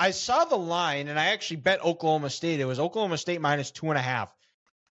I saw the line, and I actually bet Oklahoma State. It was Oklahoma State minus 2.5.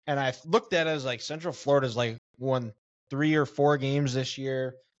 And I looked at it as like Central Florida's like won 3 or 4 games this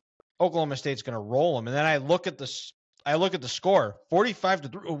year. Oklahoma State's going to roll them. And then I look at the score,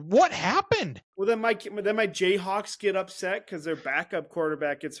 45-3. What happened? Well, then my Jayhawks get upset because their backup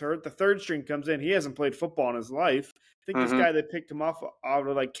quarterback gets hurt. The third string comes in. He hasn't played football in his life. I think this guy that picked him off out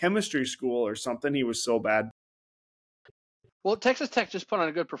of like chemistry school or something, he was so bad. Well, Texas Tech just put on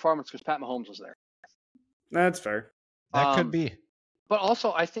a good performance because Pat Mahomes was there. That's fair. That could be. But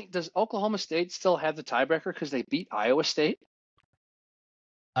also, I think, does Oklahoma State still have the tiebreaker because they beat Iowa State?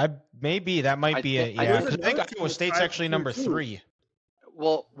 Maybe that might be it. Yeah, I think Iowa State's actually number 3.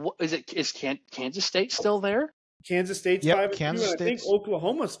 Well, is Kansas State still there? Kansas State's 5-2. Kansas State's... I think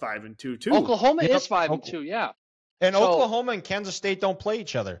Oklahoma's 5-2 too. Oklahoma is 5-2. Yeah. And Oklahoma and Kansas State don't play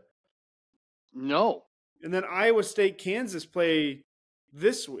each other. No. And then Iowa State, Kansas play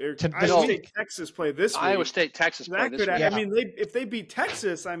this week. Iowa State, Texas play this week. Iowa State, Texas play this week. I mean, if they beat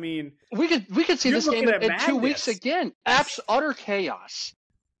Texas, I mean, we could see this game in 2 weeks again. Utter chaos.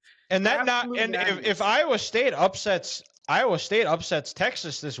 And if Iowa State upsets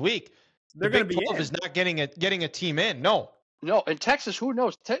Texas this week, they're going to be is not getting a team in. No, and Texas, who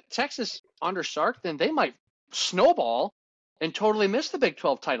knows? Texas under Sark, then they might snowball and totally miss the Big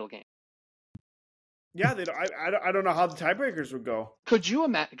 12 title game. Yeah, I don't know how the tiebreakers would go. Could you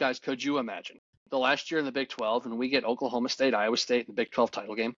imagine the last year in the Big 12 and we get Oklahoma State, Iowa State in the Big 12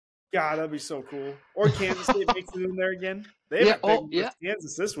 title game? God, that'd be so cool. Or Kansas State makes it in there again. They have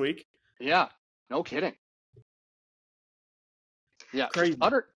Kansas this week. Yeah, no kidding. Yeah, crazy.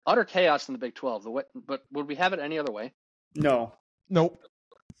 Utter chaos in the Big 12. But would we have it any other way? No. Nope.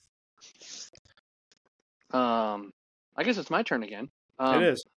 I guess it's my turn again. It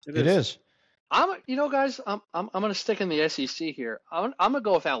is. Guys, I'm going to stick in the SEC here. I'm going to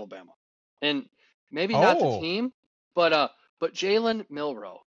go with Alabama, and maybe not the team, but Jalen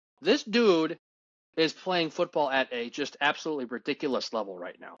Milroe. This dude is playing football at a just absolutely ridiculous level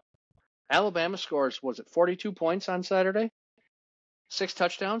right now. Alabama scores 42 points on Saturday, 6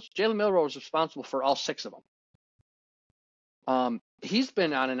 touchdowns. Jalen Milroe was responsible for all 6 of them. He's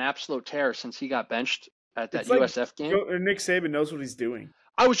been on an absolute tear since he got benched at that USF game. Nick Saban knows what he's doing.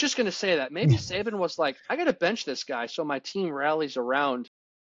 I was just going to say that. Maybe Saban was like, I got to bench this guy so my team rallies around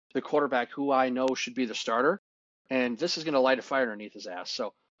the quarterback who I know should be the starter, and this is going to light a fire underneath his ass.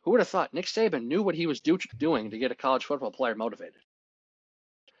 So who would have thought Nick Saban knew what he was doing to get a college football player motivated?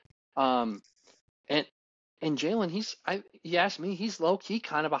 And Jalen, you asked me, he's low-key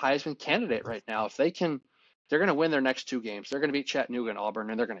kind of a Heisman candidate right now. If they're going to win their next 2 games. They're going to beat Chattanooga and Auburn,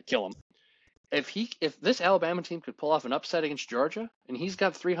 and they're going to kill him. If this Alabama team could pull off an upset against Georgia, and he's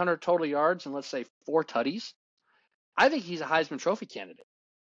got 300 total yards and let's say 4 tutties, I think he's a Heisman Trophy candidate.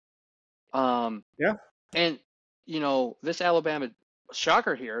 Yeah. And this Alabama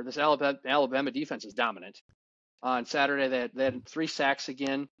shocker here, this Alabama defense is dominant. On Saturday, they had 3 sacks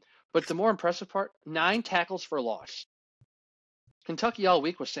again, but the more impressive part, 9 tackles for loss. Kentucky all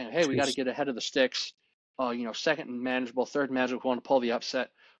week was saying, "Hey, we got to get ahead of the sticks. Second and manageable, third and manageable, want to pull the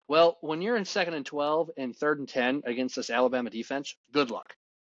upset." Well, when you're in 2nd and 12 and 3rd and 10 against this Alabama defense, good luck.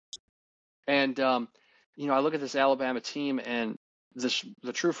 And I look at this Alabama team and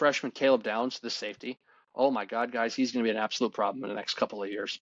the true freshman Caleb Downs, the safety. Oh my God, guys, he's going to be an absolute problem in the next couple of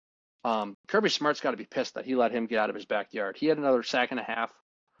years. Kirby Smart's got to be pissed that he let him get out of his backyard. He had another sack and a half,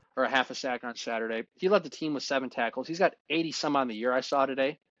 or a half a sack on Saturday. He led the team with 7 tackles. He's got 80 some on the year, I saw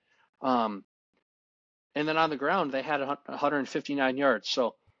today. And then on the ground, they had 159 yards.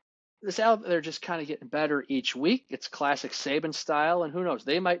 So they're just kind of getting better each week. It's classic Saban style, and who knows?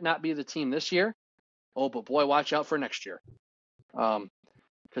 They might not be the team this year. Oh, but boy, watch out for next year.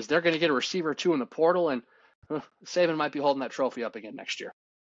 Because they're going to get a receiver or 2 in the portal, and Saban might be holding that trophy up again next year.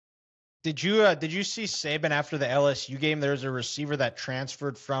 Did you see Saban after the LSU game? There's a receiver that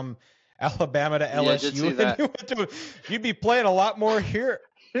transferred from Alabama to LSU. Yeah, I did see that. You'd be playing a lot more here,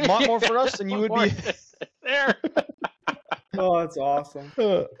 a lot more for us than you would be there. Oh, that's awesome.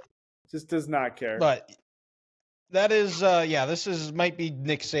 Just does not care. But that is, this might be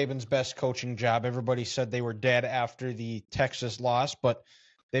Nick Saban's best coaching job. Everybody said they were dead after the Texas loss, but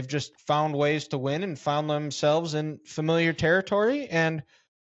they've just found ways to win and found themselves in familiar territory. And,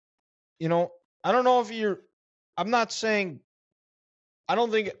 I don't know if I'm not saying, I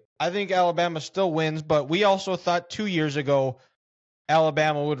think Alabama still wins, but we also thought 2 years ago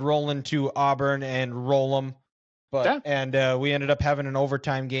Alabama would roll into Auburn and roll them. And we ended up having an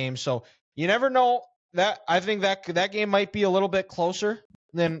overtime game. So you never know. That I think that game might be a little bit closer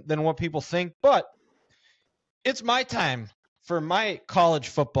than what people think. But it's my time for my college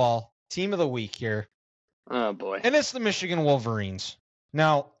football team of the week here. Oh, boy. And it's the Michigan Wolverines.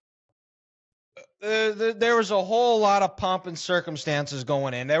 Now, there was a whole lot of pomp and circumstances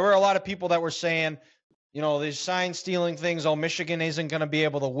going in. There were a lot of people that were saying, these sign-stealing things, Michigan isn't going to be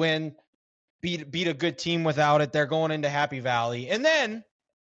able to win, beat a good team without it. They're going into Happy Valley. And then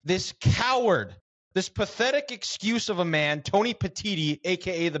this coward, this pathetic excuse of a man, Tony Petitti,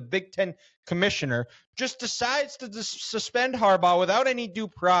 a.k.a. the Big Ten commissioner, just decides to suspend Harbaugh without any due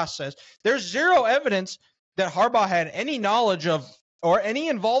process. There's zero evidence that Harbaugh had any knowledge of or any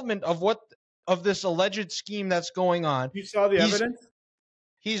involvement of this alleged scheme that's going on. You saw the evidence?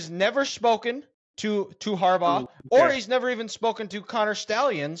 He's never spoken to Harbaugh, or he's never even spoken to Connor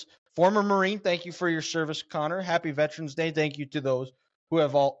Stalions, former Marine. Thank you for your service, Connor. Happy Veterans Day. Thank you to those who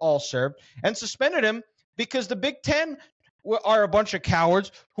have all served, and suspended him because the Big Ten are a bunch of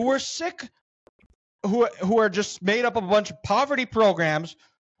cowards who are sick, who are just made up of a bunch of poverty programs,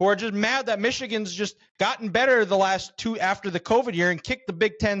 who are just mad that Michigan's just gotten better the last two after the COVID year and kicked the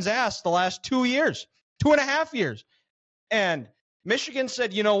Big Ten's ass the last 2 years, 2.5 years. And Michigan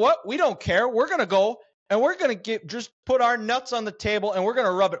said, you know what? We don't care. We're going to go and we're going to just put our nuts on the table and we're going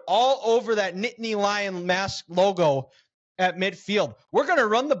to rub it all over that Nittany Lion mask logo at midfield. We're going to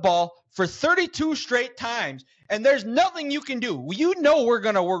run the ball for 32 straight times, and there's nothing you can do. We're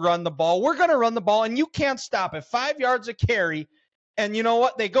going to run the ball. We're going to run the ball, and you can't stop it. 5 yards a carry. And you know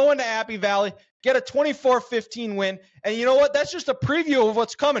what? They go into Happy Valley, get a 24-15 win. And you know what? That's just a preview of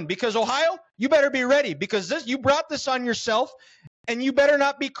what's coming, because Ohio, you better be ready, because you brought this on yourself, and you better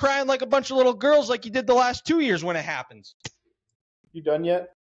not be crying like a bunch of little girls like you did the last 2 years when it happens. You done yet?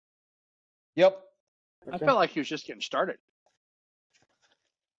 Yep. Okay. I felt like he was just getting started.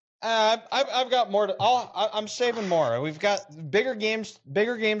 I've got more. I'm saving more. We've got bigger games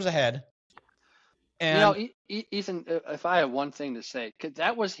ahead. And Ethan, if I have one thing to say,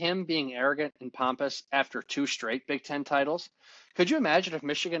 that was him being arrogant and pompous after 2 straight Big Ten titles. Could you imagine if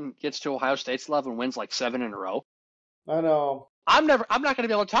Michigan gets to Ohio State's level and wins like 7 in a row? I know. I'm not going to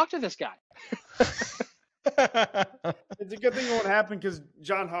be able to talk to this guy. It's a good thing it won't happen because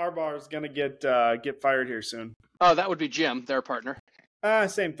John Harbaugh is going to get fired here soon. Oh, that would be Jim, their partner.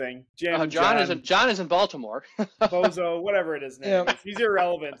 Same thing. John is in Baltimore. Bozo, whatever it is now. Yeah. He's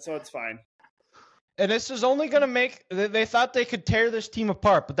irrelevant, so it's fine. And this is only going to make – they thought they could tear this team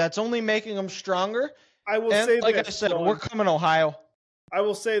apart, but that's only making them stronger. I will say like this. Like I said, we're coming Ohio. I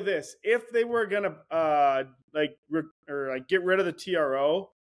will say this. If they were going to get rid of the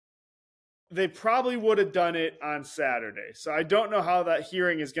TRO, they probably would have done it on Saturday. So I don't know how that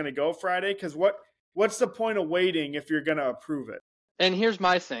hearing is going to go Friday, because what's the point of waiting if you're going to approve it? And here's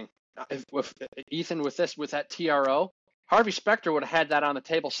my thing. With Ethan, with that TRO, Harvey Specter would have had that on the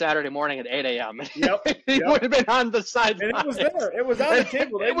table Saturday morning at 8 a.m. Yep. He would have been on the sideline. And it was there. It was on the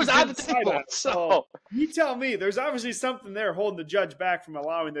table. It was on the table. So you tell me, there's obviously something there holding the judge back from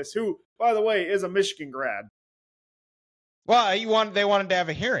allowing this, who, by the way, is a Michigan grad. Well, they wanted to have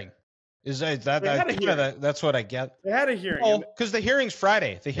a hearing. That's what I get. They had a hearing. Oh, because the hearing's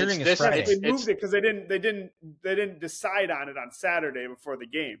Friday. The hearing is Friday. They moved it because they didn't decide on it on Saturday before the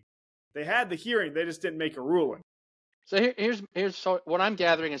game. They had the hearing. They just didn't make a ruling. So here's so what I'm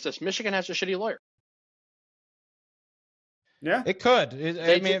gathering is this: Michigan has a shitty lawyer. Yeah, it could.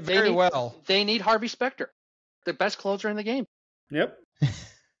 Well. They need Harvey Specter, the best closer in the game. Yep.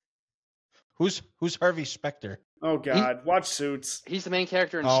 Who's Harvey Specter? Oh God, watch Suits. He's the main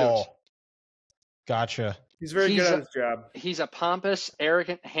character in Suits. Gotcha. He's very good at his job. He's a pompous,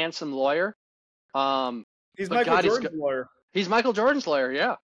 arrogant, handsome lawyer. He's Michael Jordan's lawyer. He's Michael Jordan's lawyer.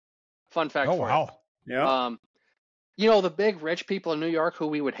 Yeah. Fun fact. Oh wow. Yeah. The big rich people in New York who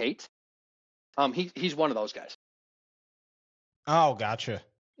we would hate. He's one of those guys. Oh, gotcha.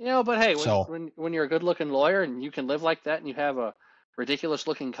 But hey, when you're a good-looking lawyer and you can live like that and you have a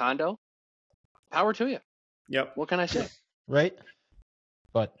ridiculous-looking condo, power to you. Yep. What can I say? Right.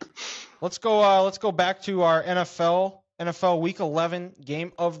 But let's go back to our NFL Week 11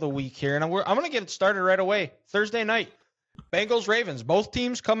 game of the week here, and I'm going to get it started right away. Thursday night, Bengals Ravens. Both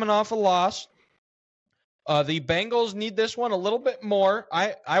teams coming off a loss. The Bengals need this one a little bit more.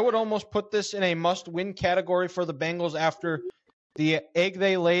 I would almost put this in a must-win category for the Bengals after the egg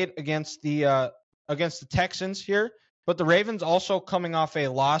they laid against the Texans here. But the Ravens also coming off a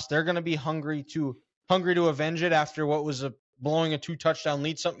loss. They're going to be hungry to avenge it after what was blowing a 2-touchdown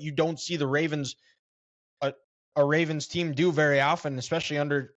lead. Something you don't see the Ravens, a Ravens team do very often, especially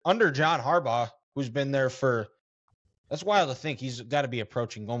under John Harbaugh, who's been there for. That's wild to think. He's got to be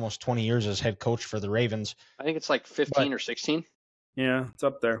approaching almost 20 years as head coach for the Ravens. I think it's like 15 or 16. Yeah, it's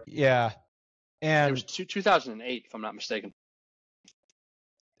up there. Yeah. And it was 2008, if I'm not mistaken.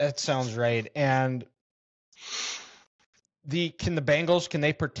 That sounds right. And can the Bengals, can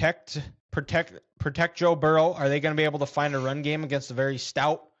they protect Joe Burrow? Are they going to be able to find a run game against a very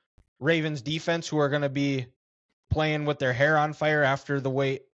stout Ravens defense who are going to be playing with their hair on fire after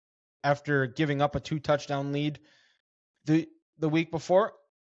giving up a 2-touchdown lead the week before?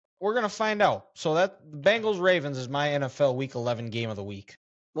 We're going to find out. So that Bengals Ravens is my NFL Week 11 game of the week.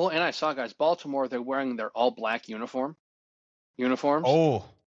 Well, and I saw, guys, Baltimore, they're wearing their all black uniforms. Oh,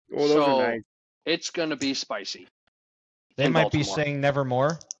 those are nice. It's going to be spicy. They might be saying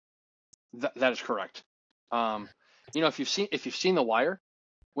nevermore. That is correct. If you've seen The Wire,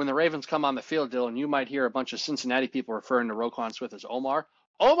 when the Ravens come on the field, Dylan, you might hear a bunch of Cincinnati people referring to Roquan Smith as Omar.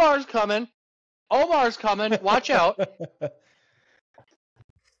 Omar's coming. Watch out.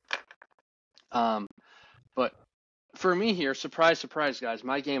 But for me here, surprise, guys,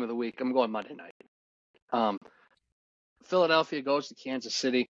 my game of the week, I'm going Monday night. Philadelphia goes to Kansas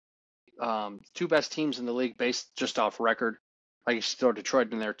City. Two best teams in the league based just off record. I guess throw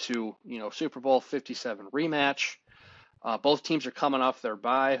Detroit in there too. Super Bowl 57 rematch. Both teams are coming off their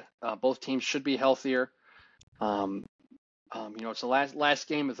bye. Both teams should be healthier. It's the last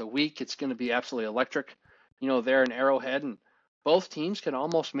game of the week. It's going to be absolutely electric. There in Arrowhead, and both teams can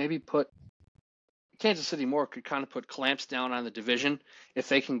almost maybe put Kansas City could kind of put clamps down on the division if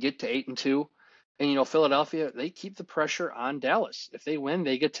they can get to 8-2. And Philadelphia, they keep the pressure on Dallas. If they win,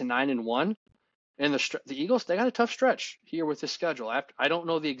 they get to 9-1. And the Eagles, they got a tough stretch here with this schedule. I don't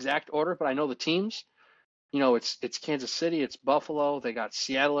know the exact order, but I know the teams. It's Kansas City, it's Buffalo. They got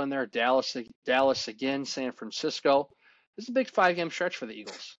Seattle in there, Dallas again, San Francisco. This is a big 5-game stretch for the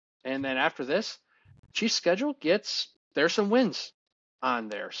Eagles. And then after this, Chiefs' schedule there's some wins on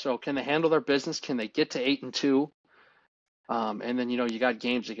there. So can they handle their business? Can they get to 8-2? And then you got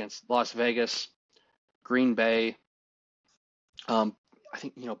games against Las Vegas, Green Bay, I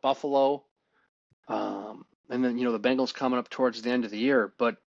think Buffalo, and then the Bengals coming up towards the end of the year,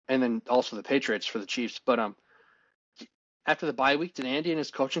 and then also the Patriots for the Chiefs. But after the bye week, did Andy and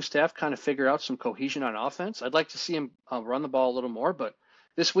his coaching staff kind of figure out some cohesion on offense? I'd like to see him run the ball a little more, but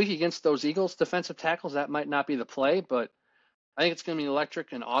this week against those Eagles defensive tackles, that might not be the play, but I think it's going to be an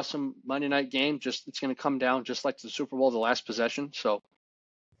electric and awesome Monday night game. It's going to come down just like the Super Bowl, the last possession. So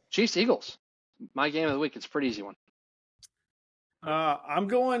Chiefs, Eagles, my game of the week. It's a pretty easy one. I'm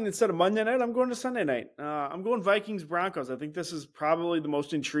going, instead of Monday night, I'm going to Sunday night. I'm going Vikings Broncos. I think this is probably the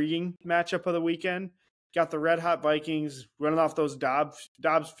most intriguing matchup of the weekend. Got the red hot Vikings running off those Dobbs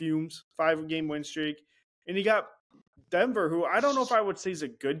fumes, 5-game win streak. And you got Denver, who I don't know if I would say is a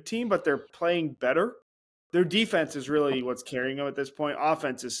good team, but they're playing better. Their defense is really what's carrying them at this point.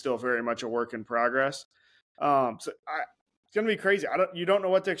 Offense is still very much a work in progress. It's going to be crazy. You don't know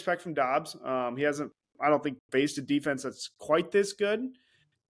what to expect from Dobbs. He hasn't, I don't think, faced a defense that's quite this good.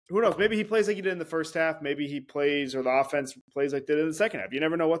 Who knows? Maybe he plays like he did in the first half. Maybe he plays, or the offense plays like they did in the second half. You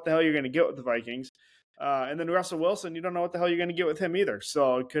never know what the hell you're going to get with the Vikings. And then Russell Wilson, you don't know what the hell you're going to get with him either.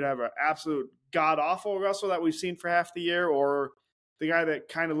 So it could have an absolute god-awful Russell that we've seen for half the year, or the guy that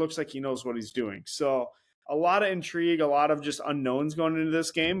kind of looks like he knows what he's doing. So a lot of intrigue, a lot of just unknowns going into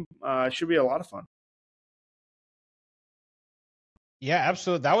this game. It should be a lot of fun. Yeah,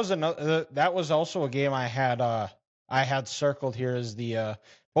 absolutely. That was also a game I had circled here. Is the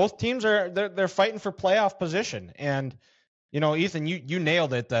both teams they're fighting for playoff position, and Ethan, you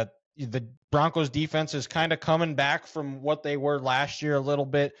nailed it. That the Broncos defense is kind of coming back from what they were last year a little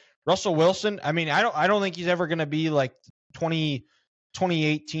bit. Russell Wilson, I mean, I don't think he's ever going to be like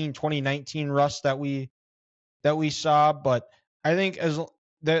 2018, 2019 Russ that we saw, but I think as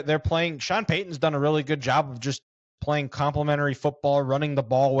they're playing, Sean Payton's done a really good job of just playing complementary football, running the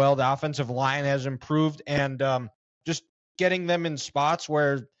ball well. The offensive line has improved, and just getting them in spots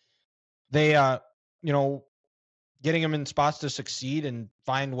where they, getting them in spots to succeed and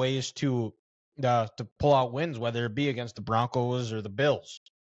find ways to pull out wins, whether it be against the Broncos or the Bills.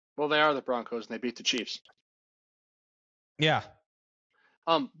 Well, they are the Broncos, and they beat the Chiefs. Yeah.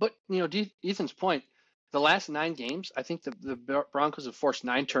 But Ethan's point, the last 9 games, I think the Broncos have forced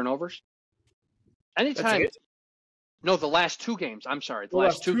 9 turnovers. Anytime. No, the last 2 games. I'm sorry, the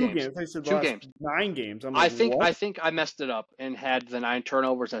last 2 games. I said 2 games. 9 games. I think I messed it up and had the 9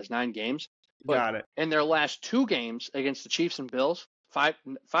 turnovers as 9 games. But got it. In their last 2 games against the Chiefs and Bills, 5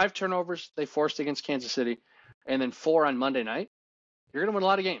 turnovers they forced against Kansas City, and then 4 on Monday night. You're going to win a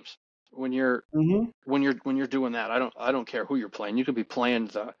lot of games when you're when you're doing that. I don't care who you're playing. You could be playing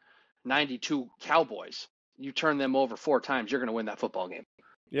the 92 Cowboys. You turn them over 4 times, you're going to win that football game.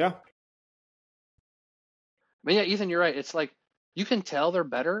 Yeah. But yeah, Ethan, you're right. It's like you can tell they're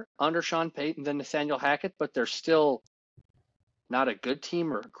better under Sean Payton than Nathaniel Hackett, but they're still not a good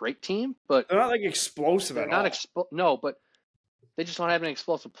team or a great team, but they're not like explosive they're at not all. No, but they just don't have any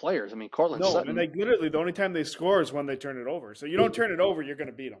explosive players. I mean, Cortland No, Sutton. and like literally the only time they score is when they turn it over. So you don't turn it over, you're going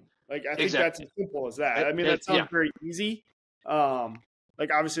to beat them. Like I think that's as simple as that. I mean, that sounds very easy. Like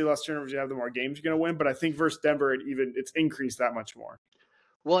obviously, less turnovers you have, the more games you're going to win. But I think versus Denver, it's increased that much more.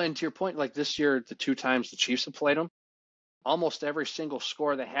 Well, and to your point, like this year, the 2 times the Chiefs have played them, almost every single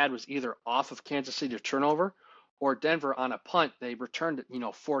score they had was either off of Kansas City turnover, or Denver on a punt. They returned it,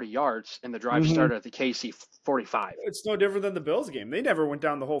 40 yards, and the drive started at the KC 45. It's no different than the Bills game. They never went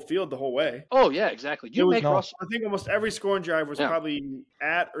down the whole field the whole way. Oh yeah, exactly. Russell. I think almost every scoring drive was probably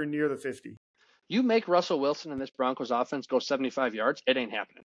at or near the 50. You make Russell Wilson and this Broncos offense go 75 yards, it ain't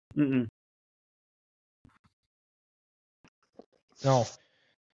happening. Mm-mm. No.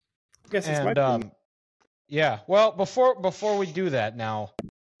 I guess it's my yeah. Well, before we do that, now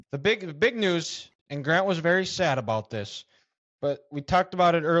the big news, and Grant was very sad about this, but we talked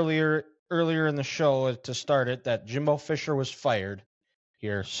about it earlier in the show to start it, that Jimbo Fisher was fired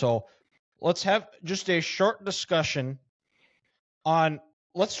here. So let's have just a short discussion on.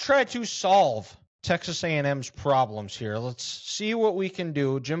 Let's try to solve Texas A&M's problems here. Let's see what we can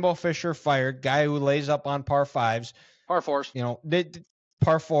do. Jimbo Fisher fired, guy who lays up on par 5s. Par 4s.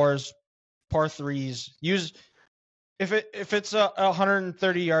 Par 4s, par 3s. If it's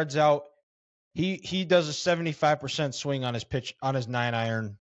 130 yards out, he does a 75% swing on his pitch, on his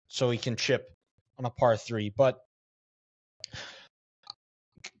 9-iron, so he can chip on a par 3.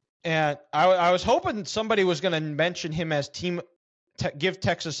 And I was hoping somebody was going to mention him as give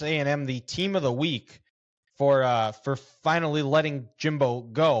Texas A&M the team of the week for finally letting Jimbo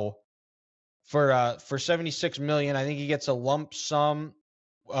go for $76 million. I think he gets a lump sum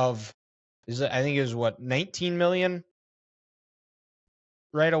of $19 million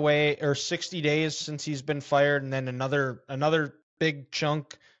right away, or 60 days since he's been fired, and then another big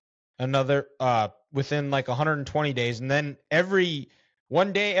chunk within like 120 days, and then every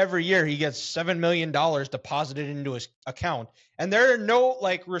year he gets $7 million deposited into his account, and there are no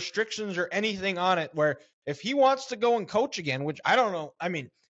like restrictions or anything on it, where if he wants to go and coach again, which I don't know,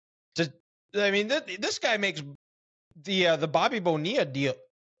 this guy makes the Bobby Bonilla deal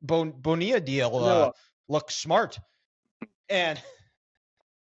look smart, and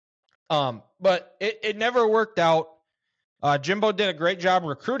but it never worked out. Jimbo did a great job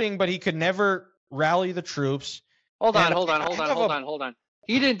recruiting, but he could never rally the troops. Hold on.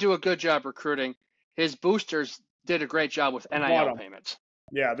 He didn't do a good job recruiting. His boosters did a great job with NIL payments.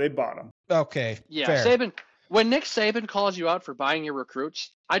 Yeah, they bought him. Okay. Yeah, fair. Saban. When Nick Saban calls you out for buying your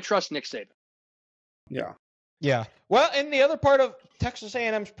recruits, I trust Nick Saban. Yeah. Yeah. Well, and the other part of Texas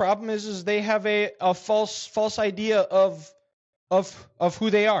A&M's problem is they have a false idea of who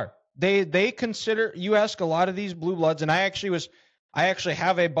they are. They consider, you ask a lot of these blue bloods, and I actually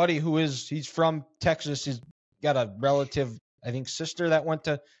have a buddy he's from Texas. He's got a relative, I think, sister that went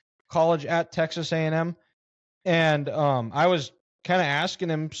to college at Texas A&M, and I was kind of asking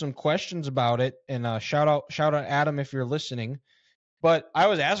him some questions about it, and shout out Adam if you're listening. But I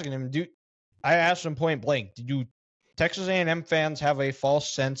was asking him, I asked him point blank, do Texas A&M fans have a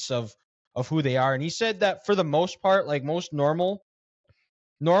false sense of who they are? And he said that for the most part, like most normal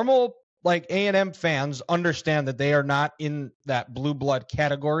like A&M fans understand that they are not in that blue blood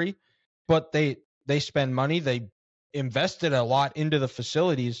category, but they spend money, they invested a lot into the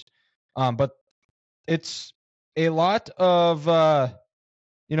facilities, but it's a lot of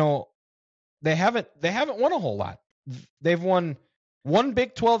they haven't won a whole lot. They've won one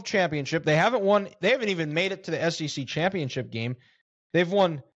Big 12 championship. They haven't even made it to the SEC championship game. They've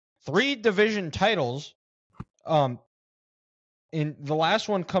won 3 division titles. In the last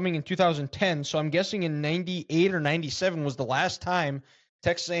one coming in 2010, so I'm guessing in 98 or 97 was the last time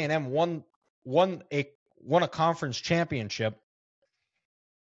Texas A&M won a conference championship.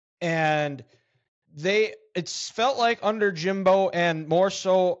 And it's felt like under Jimbo, and more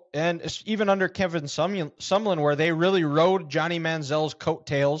so, and even under Kevin Sumlin, where they really rode Johnny Manziel's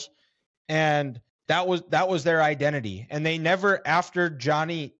coattails, and that was their identity. And they never, after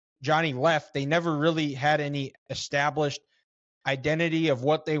Johnny left, they never really had any established identity of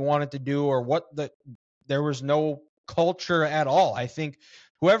what they wanted to do, or there was no culture at all. I think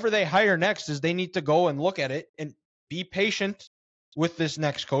whoever they hire next they need to go and look at it and be patient with this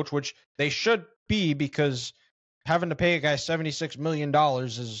next coach, which they should be, because having to pay a guy $76 million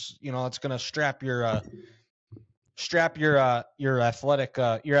is, it's going to strap your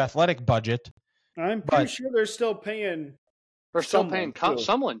athletic budget. I'm pretty sure they're still paying. They're still paying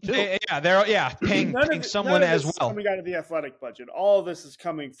someone too. Yeah, they're paying someone as well. Coming out of the athletic budget. All of this is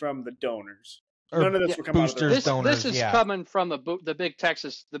coming from the donors. or None of this will come out of boosters, their donors. This is yeah. coming from the big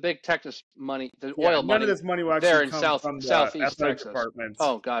Texas money, the Yeah, oil none money. of this money will there actually in come from the Southeast athletic Texas. department's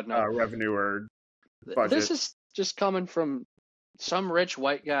Oh God, no. revenue or budget. This is just coming from some rich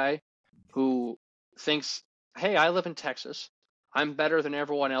white guy who thinks, hey, I live in Texas. I'm better than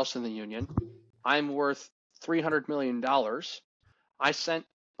everyone else in the union. I'm worth $300 million. I sent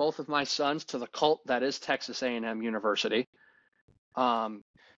both of my sons to the cult that is Texas A&M University.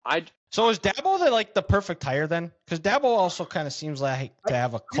 So is Dabo the perfect hire then? Because Dabo also kind of seems like to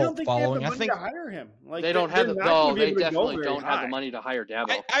have a cult following. They don't think they have the money to hire him. Like, they don't have the they definitely don't have the money to hire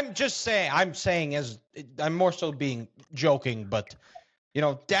Dabo. I'm just saying. I'm saying I'm more so being joking, but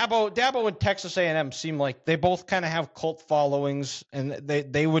Dabo and Texas A&M seem like they both kind of have cult followings, and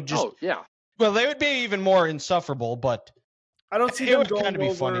they would just well, they would be even more insufferable, but I don't see them going be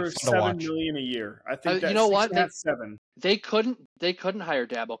over $7 million a year. I think you know what? That's $7. They couldn't hire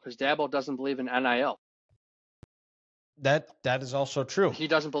Dabo because Dabo doesn't believe in NIL. That is also true. He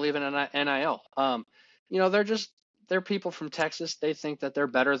doesn't believe in NIL. They're people from Texas. They think that they're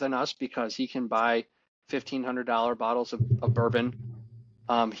better than us because he can buy $1,500 bottles of bourbon.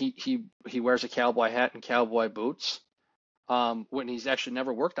 He wears a cowboy hat and cowboy boots when he's actually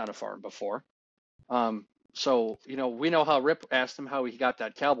never worked on a farm before. So, we know how Rip asked him how he got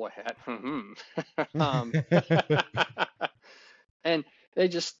that cowboy hat. And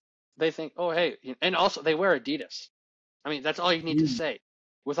they think, oh, hey, and also they wear Adidas. I mean, that's all you need to say.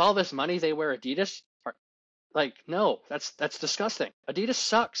 With all this money, they wear Adidas. No, that's disgusting. Adidas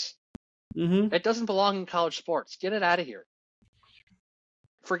sucks. Mm-hmm. It doesn't belong in college sports. Get it out of here.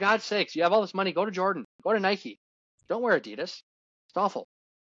 For God's sakes, you have all this money. Go to Jordan. Go to Nike. Don't wear Adidas. It's awful.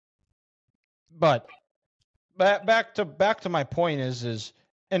 But back to my point is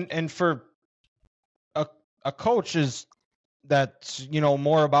and for a coach that's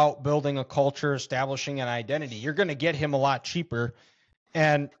more about building a culture, establishing an identity, you're going to get him a lot cheaper,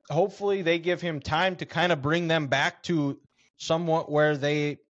 and hopefully they give him time to kind of bring them back to somewhat where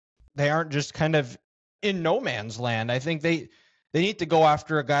they aren't just kind of in no man's land. I think they need to go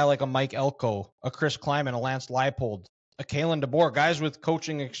after a guy like a Mike Elko, a Chris Kleiman, a Lance Leipold, a Kalen DeBoer, guys with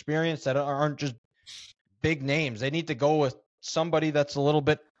coaching experience that aren't just big names. They need to go with somebody that's a little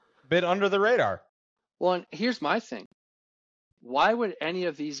bit under the radar. Well, and here's my thing. Why would any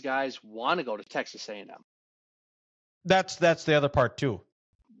of these guys want to go to Texas A&M? That's the other part too.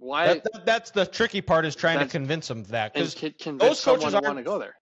 Why? That's the tricky part, is trying to convince them of that, because those coaches want to go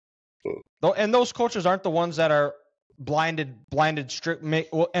there. And those coaches aren't the ones that are blinded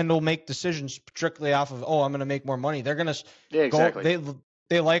and will make decisions strictly off of, I'm going to make more money. They're going to exactly.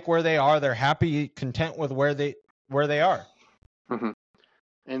 They like where they are. They're happy, content with where they are. Mm-hmm.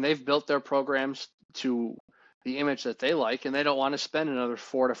 And they've built their programs to the image that they like, and they don't want to spend another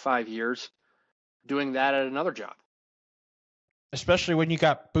 4 to 5 years doing that at another job. Especially when you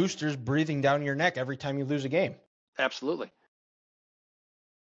got boosters breathing down your neck every time you lose a game. Absolutely.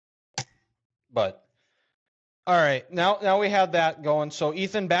 But all right, now we have that going. So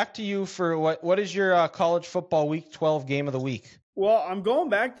Ethan, back to you for what is your college football Week 12 game of the week? Well, I'm going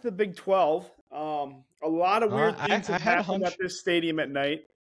back to the Big 12. A lot of weird things have happened at this stadium at night.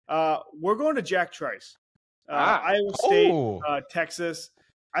 We're going to Jack Trice. Iowa State, Texas.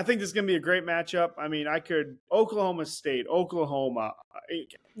 I think this is going to be a great matchup. I mean, Oklahoma State, Oklahoma.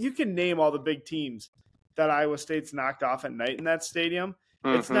 You can name all the big teams that Iowa State's knocked off at night in that stadium.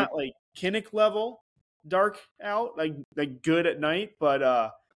 Mm-hmm. It's not like Kinnick level dark out, like good at night,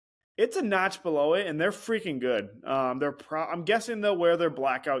 but it's a notch below it, and they're freaking good. I'm guessing they'll wear their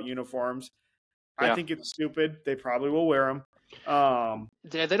blackout uniforms. Yeah. I think it's stupid. They probably will wear them.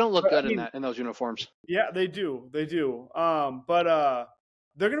 Yeah, they don't look good in those uniforms. Yeah, they do. They do. But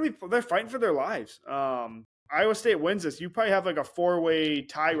they're fighting for their lives. Iowa State wins this. You probably have like a 4-way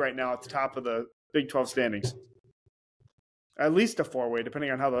tie right now at the top of the Big 12 standings. At least a 4-way,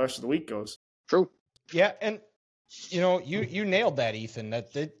 depending on how the rest of the week goes. True. Yeah, and you nailed that, Ethan.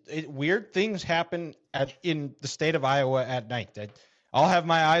 That weird things happen in the state of Iowa at night. I'll have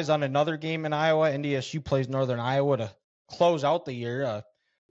my eyes on another game in Iowa. NDSU plays Northern Iowa to close out the year.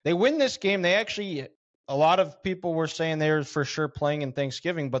 They win this game. They actually, a lot of people were saying they were for sure playing in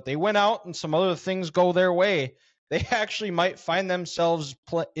Thanksgiving, but they went out and some other things go their way. They actually might find themselves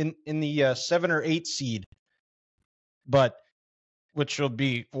in the 7 or 8 seed, but which will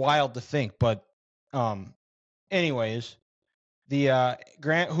be wild to think. But anyways, the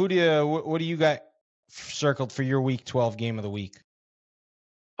Grant, what do you got circled for your Week 12 game of the week?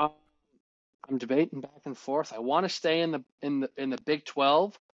 I'm debating back and forth. I want to stay in the Big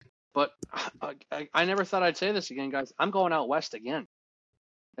 12, but I never thought I'd say this again, guys. I'm going out west again.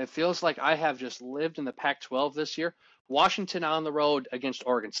 It feels like I have just lived in the Pac-12 this year. Washington on the road against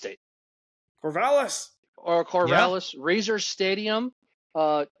Oregon State. Corvallis. Or Corvallis. Yeah. Razor Stadium.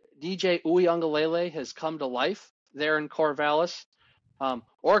 DJ Uiagalelei has come to life there in Corvallis.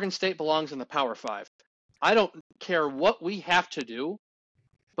 Oregon State belongs in the Power 5. I don't care what we have to do,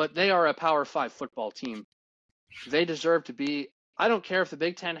 but they are a Power 5 football team. They deserve to be. I don't care if the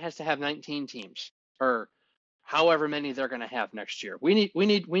Big Ten has to have 19 teams or however many they're going to have next year. We need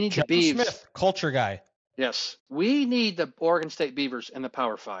the Beavs. Smith, culture guy. Yes, we need the Oregon State Beavers in the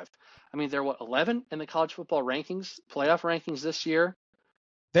Power 5. I mean, they're 11 in the college football rankings, playoff rankings this year.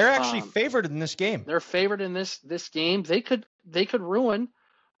 They're actually favored in this game. They're favored in this game. They could ruin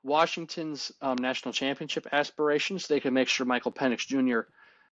Washington's national championship aspirations. They could make sure Michael Penix Jr.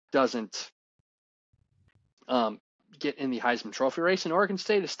 doesn't get in the Heisman Trophy race, and Oregon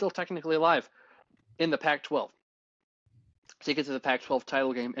State is still technically alive in the Pac-12 to get to the Pac-12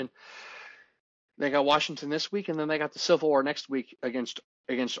 title game. And they got Washington this week, and then they got the Civil War next week against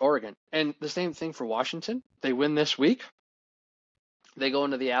Oregon. And the same thing for Washington. They win this week. They go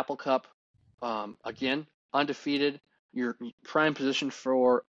into the Apple Cup again, undefeated. You're prime position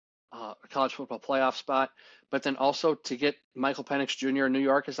for a college football playoff spot, but then also to get Michael Penix Jr. in New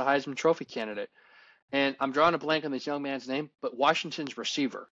York as a Heisman Trophy candidate. And I'm drawing a blank on this young man's name, but Washington's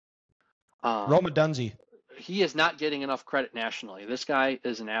receiver. Rome Odunze. He is not getting enough credit nationally. This guy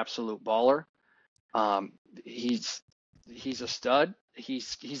is an absolute baller. He's a stud.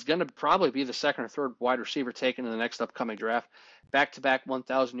 He's going to probably be the second or third wide receiver taken in the next upcoming draft. Back-to-back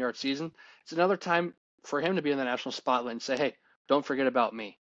 1,000-yard season. It's another time for him to be in the national spotlight and say, hey, don't forget about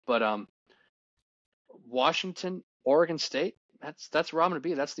me. But Washington, Oregon State, that's where I'm going to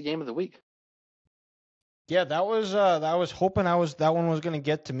be. That's the game of the week. Yeah, that was hoping that one was going to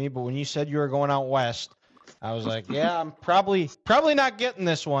get to me, but when you said you were going out west, I was like, yeah, I'm probably not getting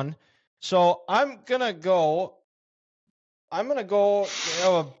this one. So I'm gonna go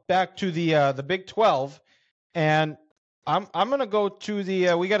back to the Big 12, and I'm gonna go to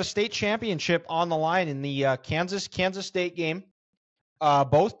the we got a state championship on the line in the Kansas State game.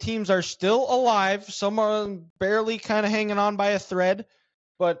 Both teams are still alive. Some are barely kind of hanging on by a thread,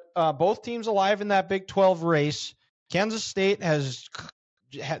 but both teams alive in that Big 12 race. Kansas State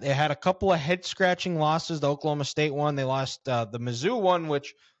had a couple of head-scratching losses. The Oklahoma State one, they lost the Mizzou one,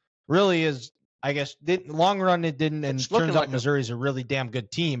 which really is, I guess, long run it didn't, and turns out Missouri's a really damn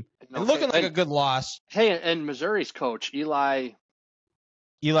good team. And looking like a good loss. Hey, and Missouri's coach, Eli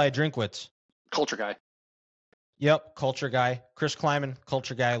Drinkwitz. Culture guy. Yep, culture guy. Chris Kleiman,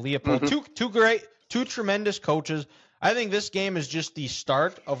 culture guy. Leopold. Mm-hmm. Two tremendous coaches. I think this game is just the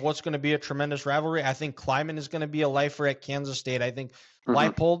start of what's going to be a tremendous rivalry. I think Kleiman is going to be a lifer at Kansas State. I think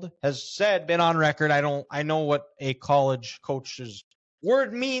Leipold has been on record. I know what a college coach's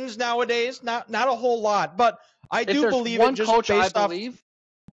word means nowadays. Not a whole lot, but I do believe it just coach based I believe.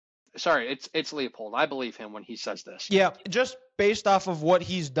 Sorry, it's Leopold. I believe him when he says this. Yeah, just based off of what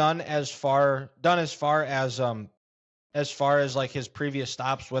he's done as far as like his previous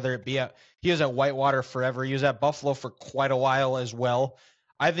stops, whether it be he was at Whitewater forever, he was at Buffalo for quite a while as well.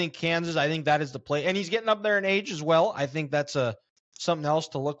 I think Kansas, that is the play, and he's getting up there in age as well. I think that's something else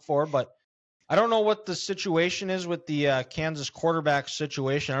to look for, but I don't know what the situation is with the Kansas quarterback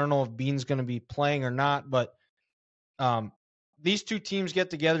situation. I don't know if Bean's going to be playing or not, but these two teams get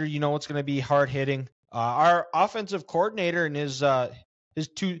together, it's going to be hard hitting. Our offensive coordinator and his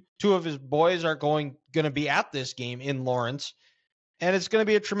two of his boys are going to be at this game in Lawrence, and it's going to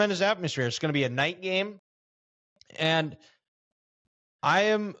be a tremendous atmosphere. It's going to be a night game, and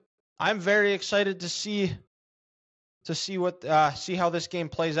I'm very excited to see how this game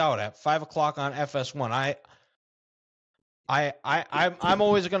plays out at 5:00 on FS1. I'm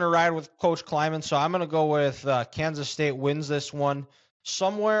always going to ride with Coach Kleiman, so I'm going to go with Kansas State wins this one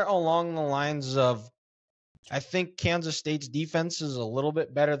somewhere along the lines of, I think Kansas State's defense is a little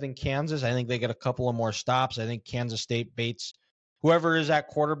bit better than Kansas. I think they get a couple of more stops. I think Kansas State baits whoever is at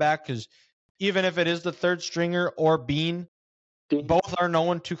quarterback, because even if it is the third stringer or Bean, both are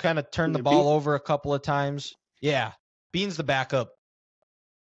known to kind of turn the ball over a couple of times. Yeah, Bean's the backup.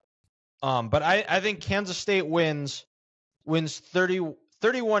 But I think Kansas State wins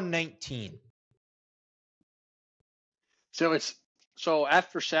 31-19. So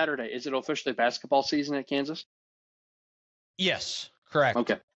after Saturday, is it officially basketball season at Kansas? Yes, correct.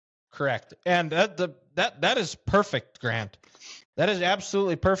 Okay. Correct. And that is perfect, Grant. That is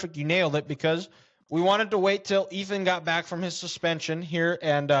absolutely perfect. You nailed it, because we wanted to wait till Ethan got back from his suspension here,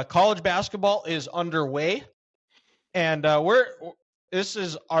 and college basketball is underway. And this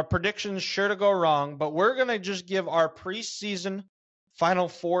is our predictions sure to go wrong, but we're going to just give our preseason Final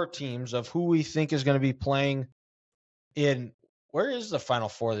Four teams of who we think is going to be playing in. Where is the Final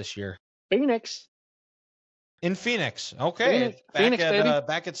Four this year? Phoenix. In Phoenix. Okay. Phoenix, baby.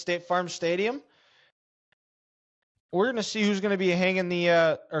 Back at State Farm Stadium. We're going to see who's going to be hanging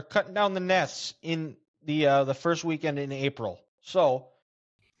the or cutting down the nets in the first weekend in April. So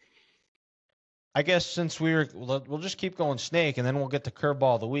I guess since we'll just keep going snake, and then we'll get to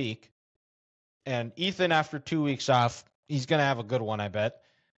curveball of the week. And Ethan, after 2 weeks off, he's going to have a good one, I bet.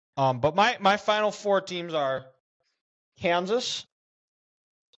 But my Final Four teams are Kansas,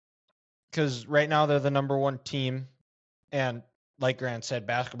 because right now they're the number one team. And like Grant said,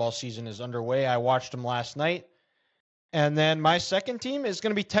 basketball season is underway. I watched them last night. And then my second team is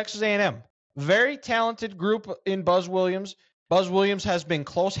going to be Texas A&M. Very talented group in Buzz Williams. Buzz Williams has been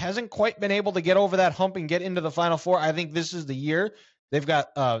close, hasn't quite been able to get over that hump and get into the Final Four. I think this is the year. They've got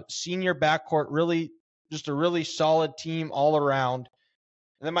a senior backcourt, really just a really solid team all around.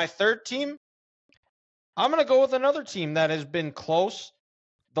 And then my third team, I'm going to go with another team that has been close.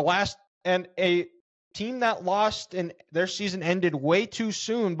 And a team that lost and their season ended way too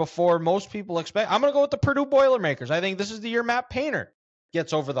soon before most people expect. I'm going to go with the Purdue Boilermakers. I think this is the year Matt Painter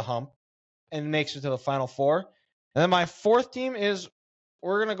gets over the hump and makes it to the Final Four. And then my fourth team is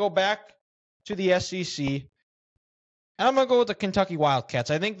we're going to go back to the SEC. And I'm going to go with the Kentucky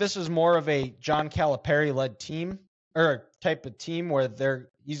Wildcats. I think this is more of a John Calipari-led team or type of team where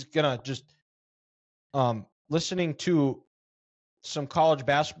he's going to just listening to some college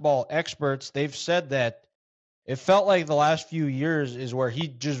basketball experts, they've said that it felt like the last few years is where he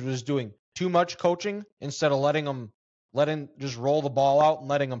just was doing too much coaching instead of letting just roll the ball out and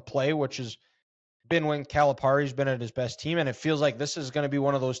letting them play, which has been when Calipari's been at his best team. And it feels like this is going to be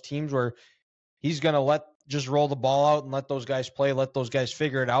one of those teams where he's going to just roll the ball out and let those guys play, let those guys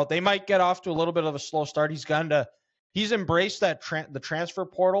figure it out. They might get off to a little bit of a slow start. He's embraced that the transfer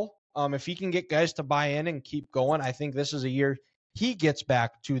portal. If he can get guys to buy in and keep going, I think this is a year he gets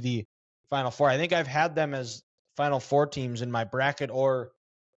back to the Final Four. I think I've had them as Final Four teams in my bracket or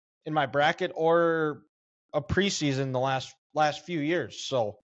a preseason the last few years.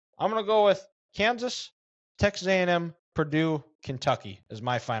 So I'm going to go with Kansas, Texas A&M, Purdue, Kentucky as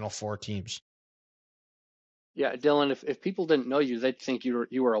my Final Four teams. Yeah, Dylan, if people didn't know you, they'd think you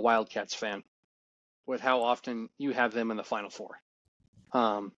were a Wildcats fan with how often you have them in the Final Four.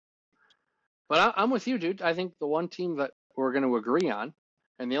 But I'm with you, dude. I think the one team that we're going to agree on,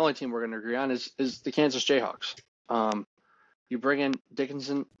 and the only team we're going to agree on is the Kansas Jayhawks. You bring in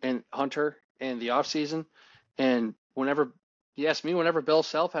Dickinson and Hunter in the offseason, and whenever Bill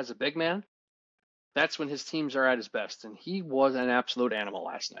Self has a big man, that's when his teams are at his best, and he was an absolute animal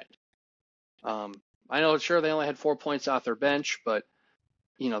last night. I know, sure, they only had 4 points off their bench, but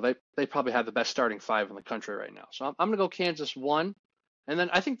they probably have the best starting five in the country right now. So I'm going to go Kansas 1, and then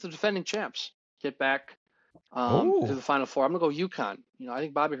I think the defending champs get back to the Final Four. I'm going to go UConn. I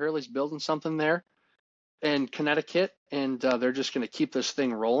think Bobby Hurley's building something there in Connecticut, and they're just going to keep this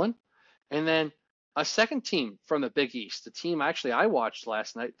thing rolling. And then a second team from the Big East, the team actually I watched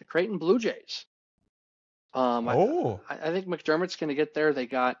last night, the Creighton Blue Jays. I think McDermott's going to get there. They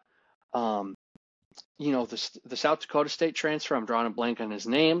got, the South Dakota State transfer. I'm drawing a blank on his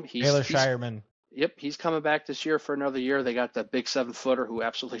name. Taylor Shireman. Yep, he's coming back this year for another year. They got that big 7-footer who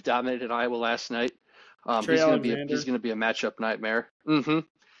absolutely dominated Iowa last night. He's going to be a matchup nightmare. Mm-hmm.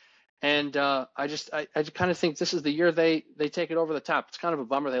 And I kind of think this is the year they take it over the top. It's kind of a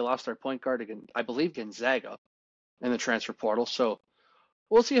bummer they lost their point guard again, I believe Gonzaga, in the transfer portal. So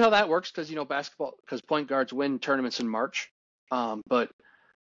we'll see how that works because point guards win tournaments in March. But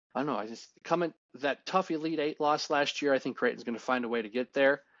I don't know. That tough Elite Eight loss last year. I think Creighton's going to find a way to get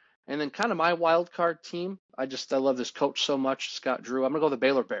there. And then kind of my wild card team. I love this coach so much, Scott Drew. I'm going to go the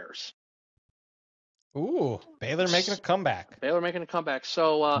Baylor Bears. Ooh, Baylor making a comeback.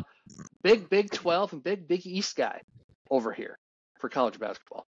 So big Big 12 and Big East guy over here for college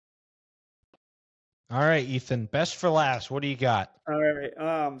basketball. All right, Ethan, best for last. What do you got? All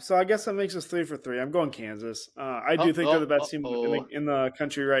right. So I guess that makes us 3 for 3. I'm going Kansas. I do think they're the best team in the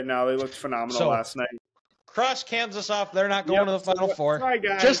country right now. They looked phenomenal last night. Cross Kansas off. They're not going to the Final Four. Sorry,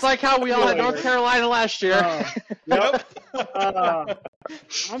 guys. Just like how we all had North Carolina last year.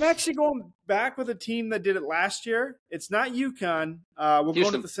 I'm actually going back with a team that did it last year. It's not UConn. We're Houston.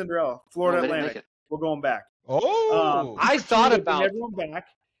 going to the Cinderella, Florida Atlantic. We're going back. I thought about everyone back.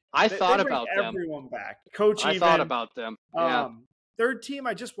 I thought about them. Everyone back. Coach. I thought about them. Yeah. Third team.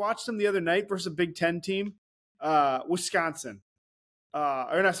 I just watched them the other night versus a Big Ten team. Wisconsin.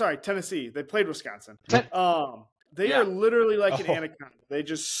 Tennessee. They played Wisconsin. They are literally like an anaconda. They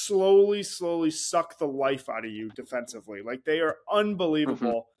just slowly suck the life out of you defensively. Like, they are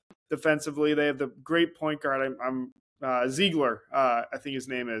unbelievable defensively. They have the great point guard. I'm Ziegler, I think his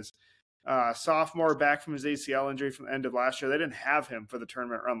name is. Sophomore, back from his ACL injury from the end of last year. They didn't have him for the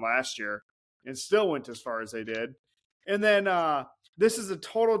tournament run last year and still went as far as they did. And then this is a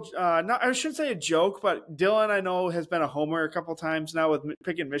total, I shouldn't say a joke, but Dylan, I know, has been a homer a couple times now with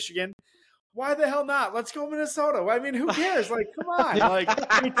picking Michigan. Why the hell not? Let's go Minnesota. I mean, who cares? Like, come on. Like,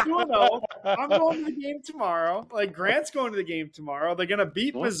 we're 2-0. I'm going to the game tomorrow. Like, Grant's going to the game tomorrow. They're going to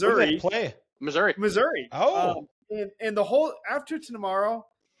beat Missouri. Who do they play? Missouri. Oh. And the whole, after tomorrow,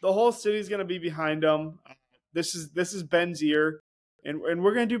 the whole city's going to be behind them. This is Ben's year. And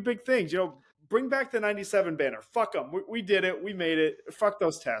we're going to do big things. You know, bring back the 97 banner. Fuck them. We did it. We made it. Fuck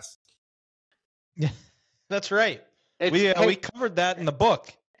those tests. Yeah, that's right. We covered that in the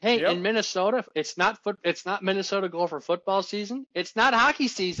book. Hey, in Minnesota, it's not Minnesota Gopher football season. It's not hockey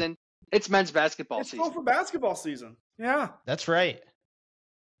season. It's men's basketball season. It's Gopher basketball season. Yeah. That's right.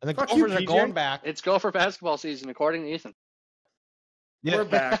 And the Fuck Gophers you, are going back. It's Gopher basketball season, according to Ethan. Yeah. We're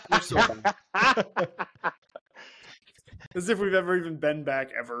back. We're so back. As if we've ever even been back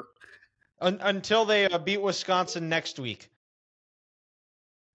ever. Until they beat Wisconsin next week.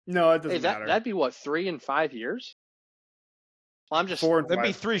 No, it doesn't matter. That'd be what, 3 and 5 years? Well, I'm just 4 and 5. That'd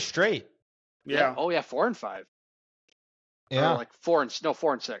be 3 straight. Yeah. Oh yeah, 4 and 5. Yeah. Or like 4 and 6.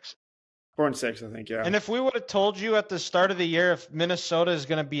 4 and 6, I think. Yeah. And if we would have told you at the start of the year, if Minnesota is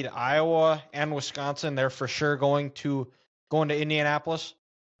going to beat Iowa and Wisconsin, they're for sure going to Indianapolis.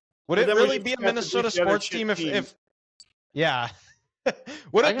 Would it really be a Minnesota sports team if yeah.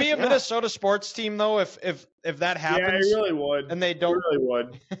 Would it be a Minnesota sports team though if that happens? Yeah, it really would. And they don't. It really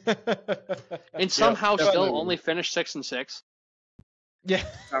would. And somehow still only finish 6-6. Yeah.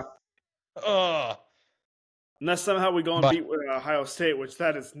 Unless somehow we go and beat Ohio State, which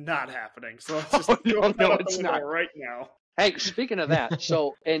that is not happening. So let's just it's not right now. Hey, speaking of that,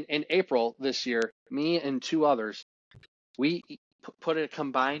 so in April this year, me and 2 others, we put a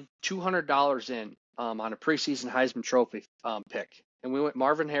combined $200 in on a preseason Heisman Trophy pick, and we went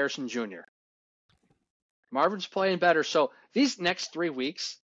Marvin Harrison Jr. Marvin's playing better, so these next 3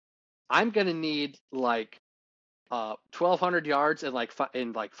 weeks, I'm gonna need like 1,200 yards and like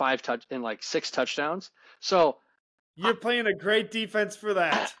 6 touchdowns. So you're playing a great defense for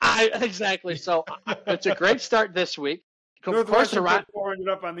that. Exactly. So it's a great start this week. Of course, put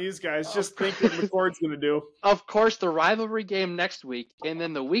 400 up on these guys. Just think what McCord's going to do. Of course, the rivalry game next week, and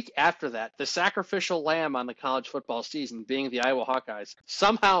then the week after that, the sacrificial lamb on the college football season being the Iowa Hawkeyes,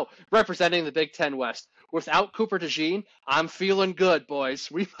 somehow representing the Big Ten West. Without Cooper DeJean, I'm feeling good,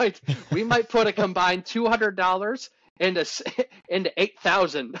 boys. We might put a combined $200 into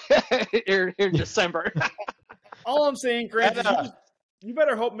 8,000 here in December. All I'm saying, Grant, is you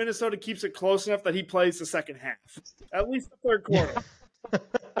better hope Minnesota keeps it close enough that he plays the second half, at least the third quarter.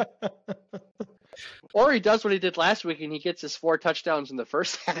 Or he does what he did last week and he gets his 4 touchdowns in the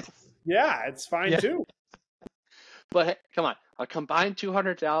first half. Yeah, it's fine too. But hey, come on, a combined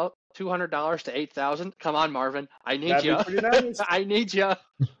 $200 to 8,000. Come on, Marvin, I need you. Nice. I need you.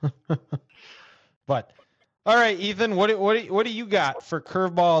 But all right, Ethan, what do you got for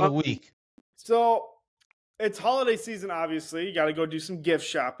curveball of the week? So it's holiday season, obviously. You got to go do some gift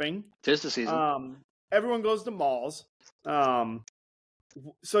shopping. 'Tis the season. Everyone goes to malls.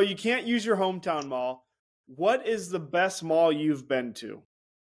 So you can't use your hometown mall. What is the best mall you've been to?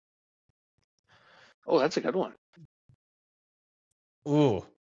 Oh, that's a good one. Ooh.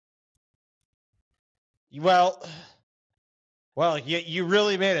 Well, you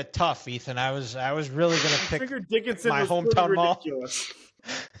really made it tough, Ethan. I was really going to pick Dickinson my hometown mall.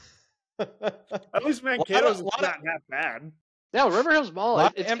 At least Mankato's not that bad. Yeah, River Hills Mall,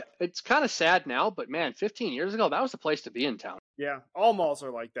 it's kind of sad now, but man, 15 years ago, that was the place to be in town. Yeah, all malls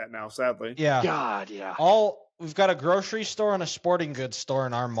are like that now, sadly. Yeah. God, yeah. We've got a grocery store and a sporting goods store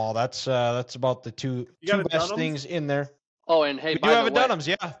in our mall. That's about the two best things in there. Oh, and hey, we do have a Dunham's,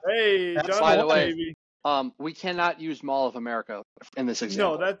 yeah. Hey, Dunham's, by the way, baby. We cannot use Mall of America in this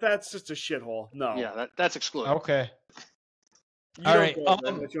example. No, that's just a shithole. No. Yeah, that's excluded. Okay. All right.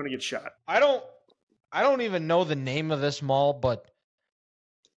 Unless you want to get shot. I don't even know the name of this mall, but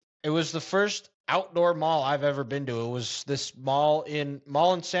it was the first outdoor mall I've ever been to. It was this mall in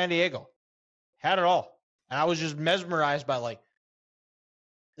San Diego. Had it all. And I was just mesmerized by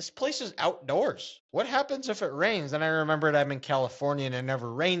this place is outdoors. What happens if it rains? And I remembered I'm in California and it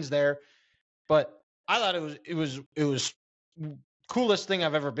never rains there. But I thought it was coolest thing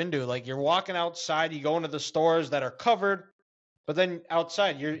I've ever been to. Like, you're walking outside, you go into the stores that are covered, but then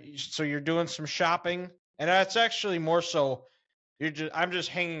outside you're doing some shopping, And that's actually more so I'm just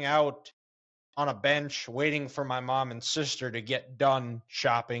hanging out on a bench waiting for my mom and sister to get done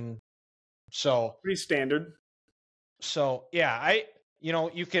shopping. So pretty standard. So yeah,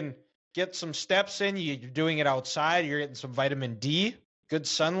 you can get some steps in. You're doing it outside. You're getting some vitamin D, good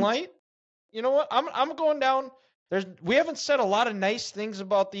sunlight. You know what? I'm going down. We haven't said a lot of nice things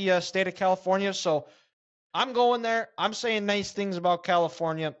about the state of California, so I'm going there. I'm saying nice things about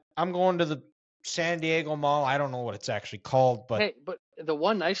California. I'm going to the San Diego Mall. I don't know what it's actually called, but hey, but the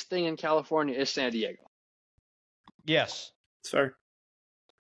one nice thing in California is San Diego. Yes. Sorry.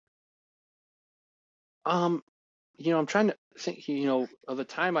 I'm trying to think. Of the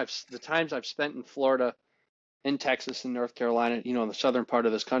times I've spent in Florida, in Texas, in North Carolina, in the southern part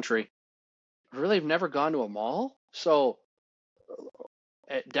of this country, I really have never gone to a mall. So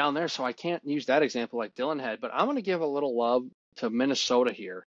down there, so I can't use that example like Dylan had. But I'm going to give a little love to Minnesota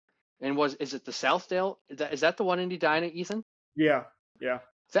here. And is it the Southdale? Is that the one in Edina, Ethan? Yeah.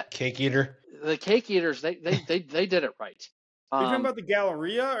 That Cake Eater. The Cake Eaters, they did it right. Are you talking about the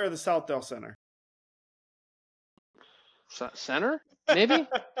Galleria or the Southdale Center? Center, maybe.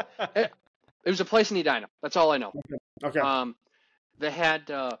 It was a place in Edina. That's all I know. Okay. They had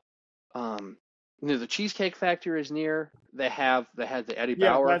the Cheesecake Factory is near. They had the Eddie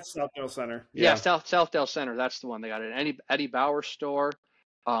Bauer. Yeah, that's Southdale Center. Yeah, Southdale Center. That's the one. They got an Eddie Bauer store.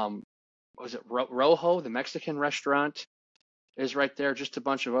 Was it Rojo, the Mexican restaurant, is right there. Just a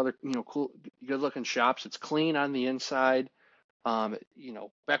bunch of other, cool, good-looking shops. It's clean on the inside.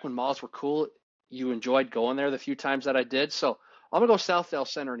 Back when malls were cool, you enjoyed going there the few times that I did. So I'm gonna go Southdale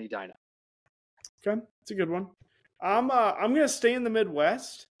Center in Edina. Okay, it's a good one. I'm gonna stay in the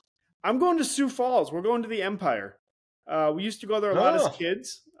Midwest. I'm going to Sioux Falls. We're going to the Empire. We used to go there a lot as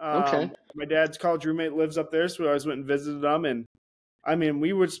kids. Okay. My dad's college roommate lives up there, so we always went and visited them. And I mean,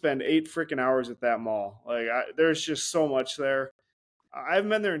 we would spend 8 freaking hours at that mall. There's just so much there. I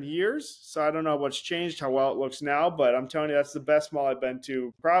haven't been there in years, so I don't know what's changed, how well it looks now. But I'm telling you, that's the best mall I've been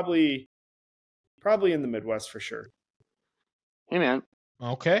to. Probably in the Midwest for sure. Hey, man.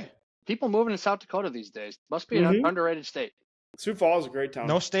 Okay. People moving to South Dakota these days. Must be an underrated state. Sioux Falls is a great town.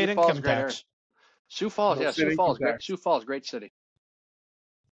 No state income tax. Sioux Falls, Sioux Falls, great. Sioux Falls, great city.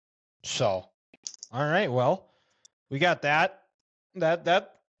 So, all right. Well, we got that.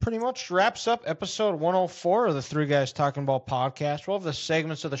 That pretty much wraps up episode 104 of the Three Guys Talking Ball podcast. We'll have the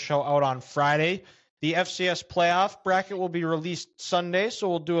segments of the show out on Friday. The FCS playoff bracket will be released Sunday, so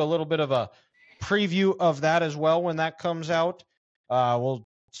we'll do a little bit of a preview of that as well when that comes out. We'll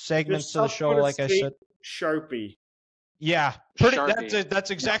segments of the show, like I said. Sharpie. Yeah,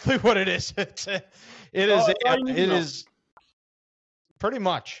 that's exactly what it is. It is pretty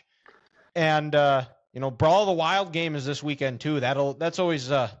much. And Brawl of the Wild game is this weekend too. That's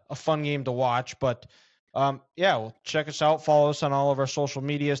always a fun game to watch. But well, check us out. Follow us on all of our social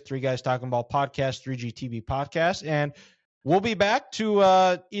medias. Three Guys Talking Ball Podcast, 3GTB Podcast, and we'll be back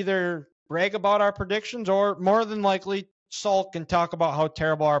to either brag about our predictions or more than likely sulk and talk about how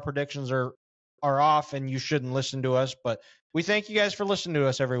terrible our predictions are off and you shouldn't listen to us. But we thank you guys for listening to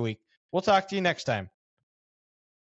us every week. We'll talk to you next time.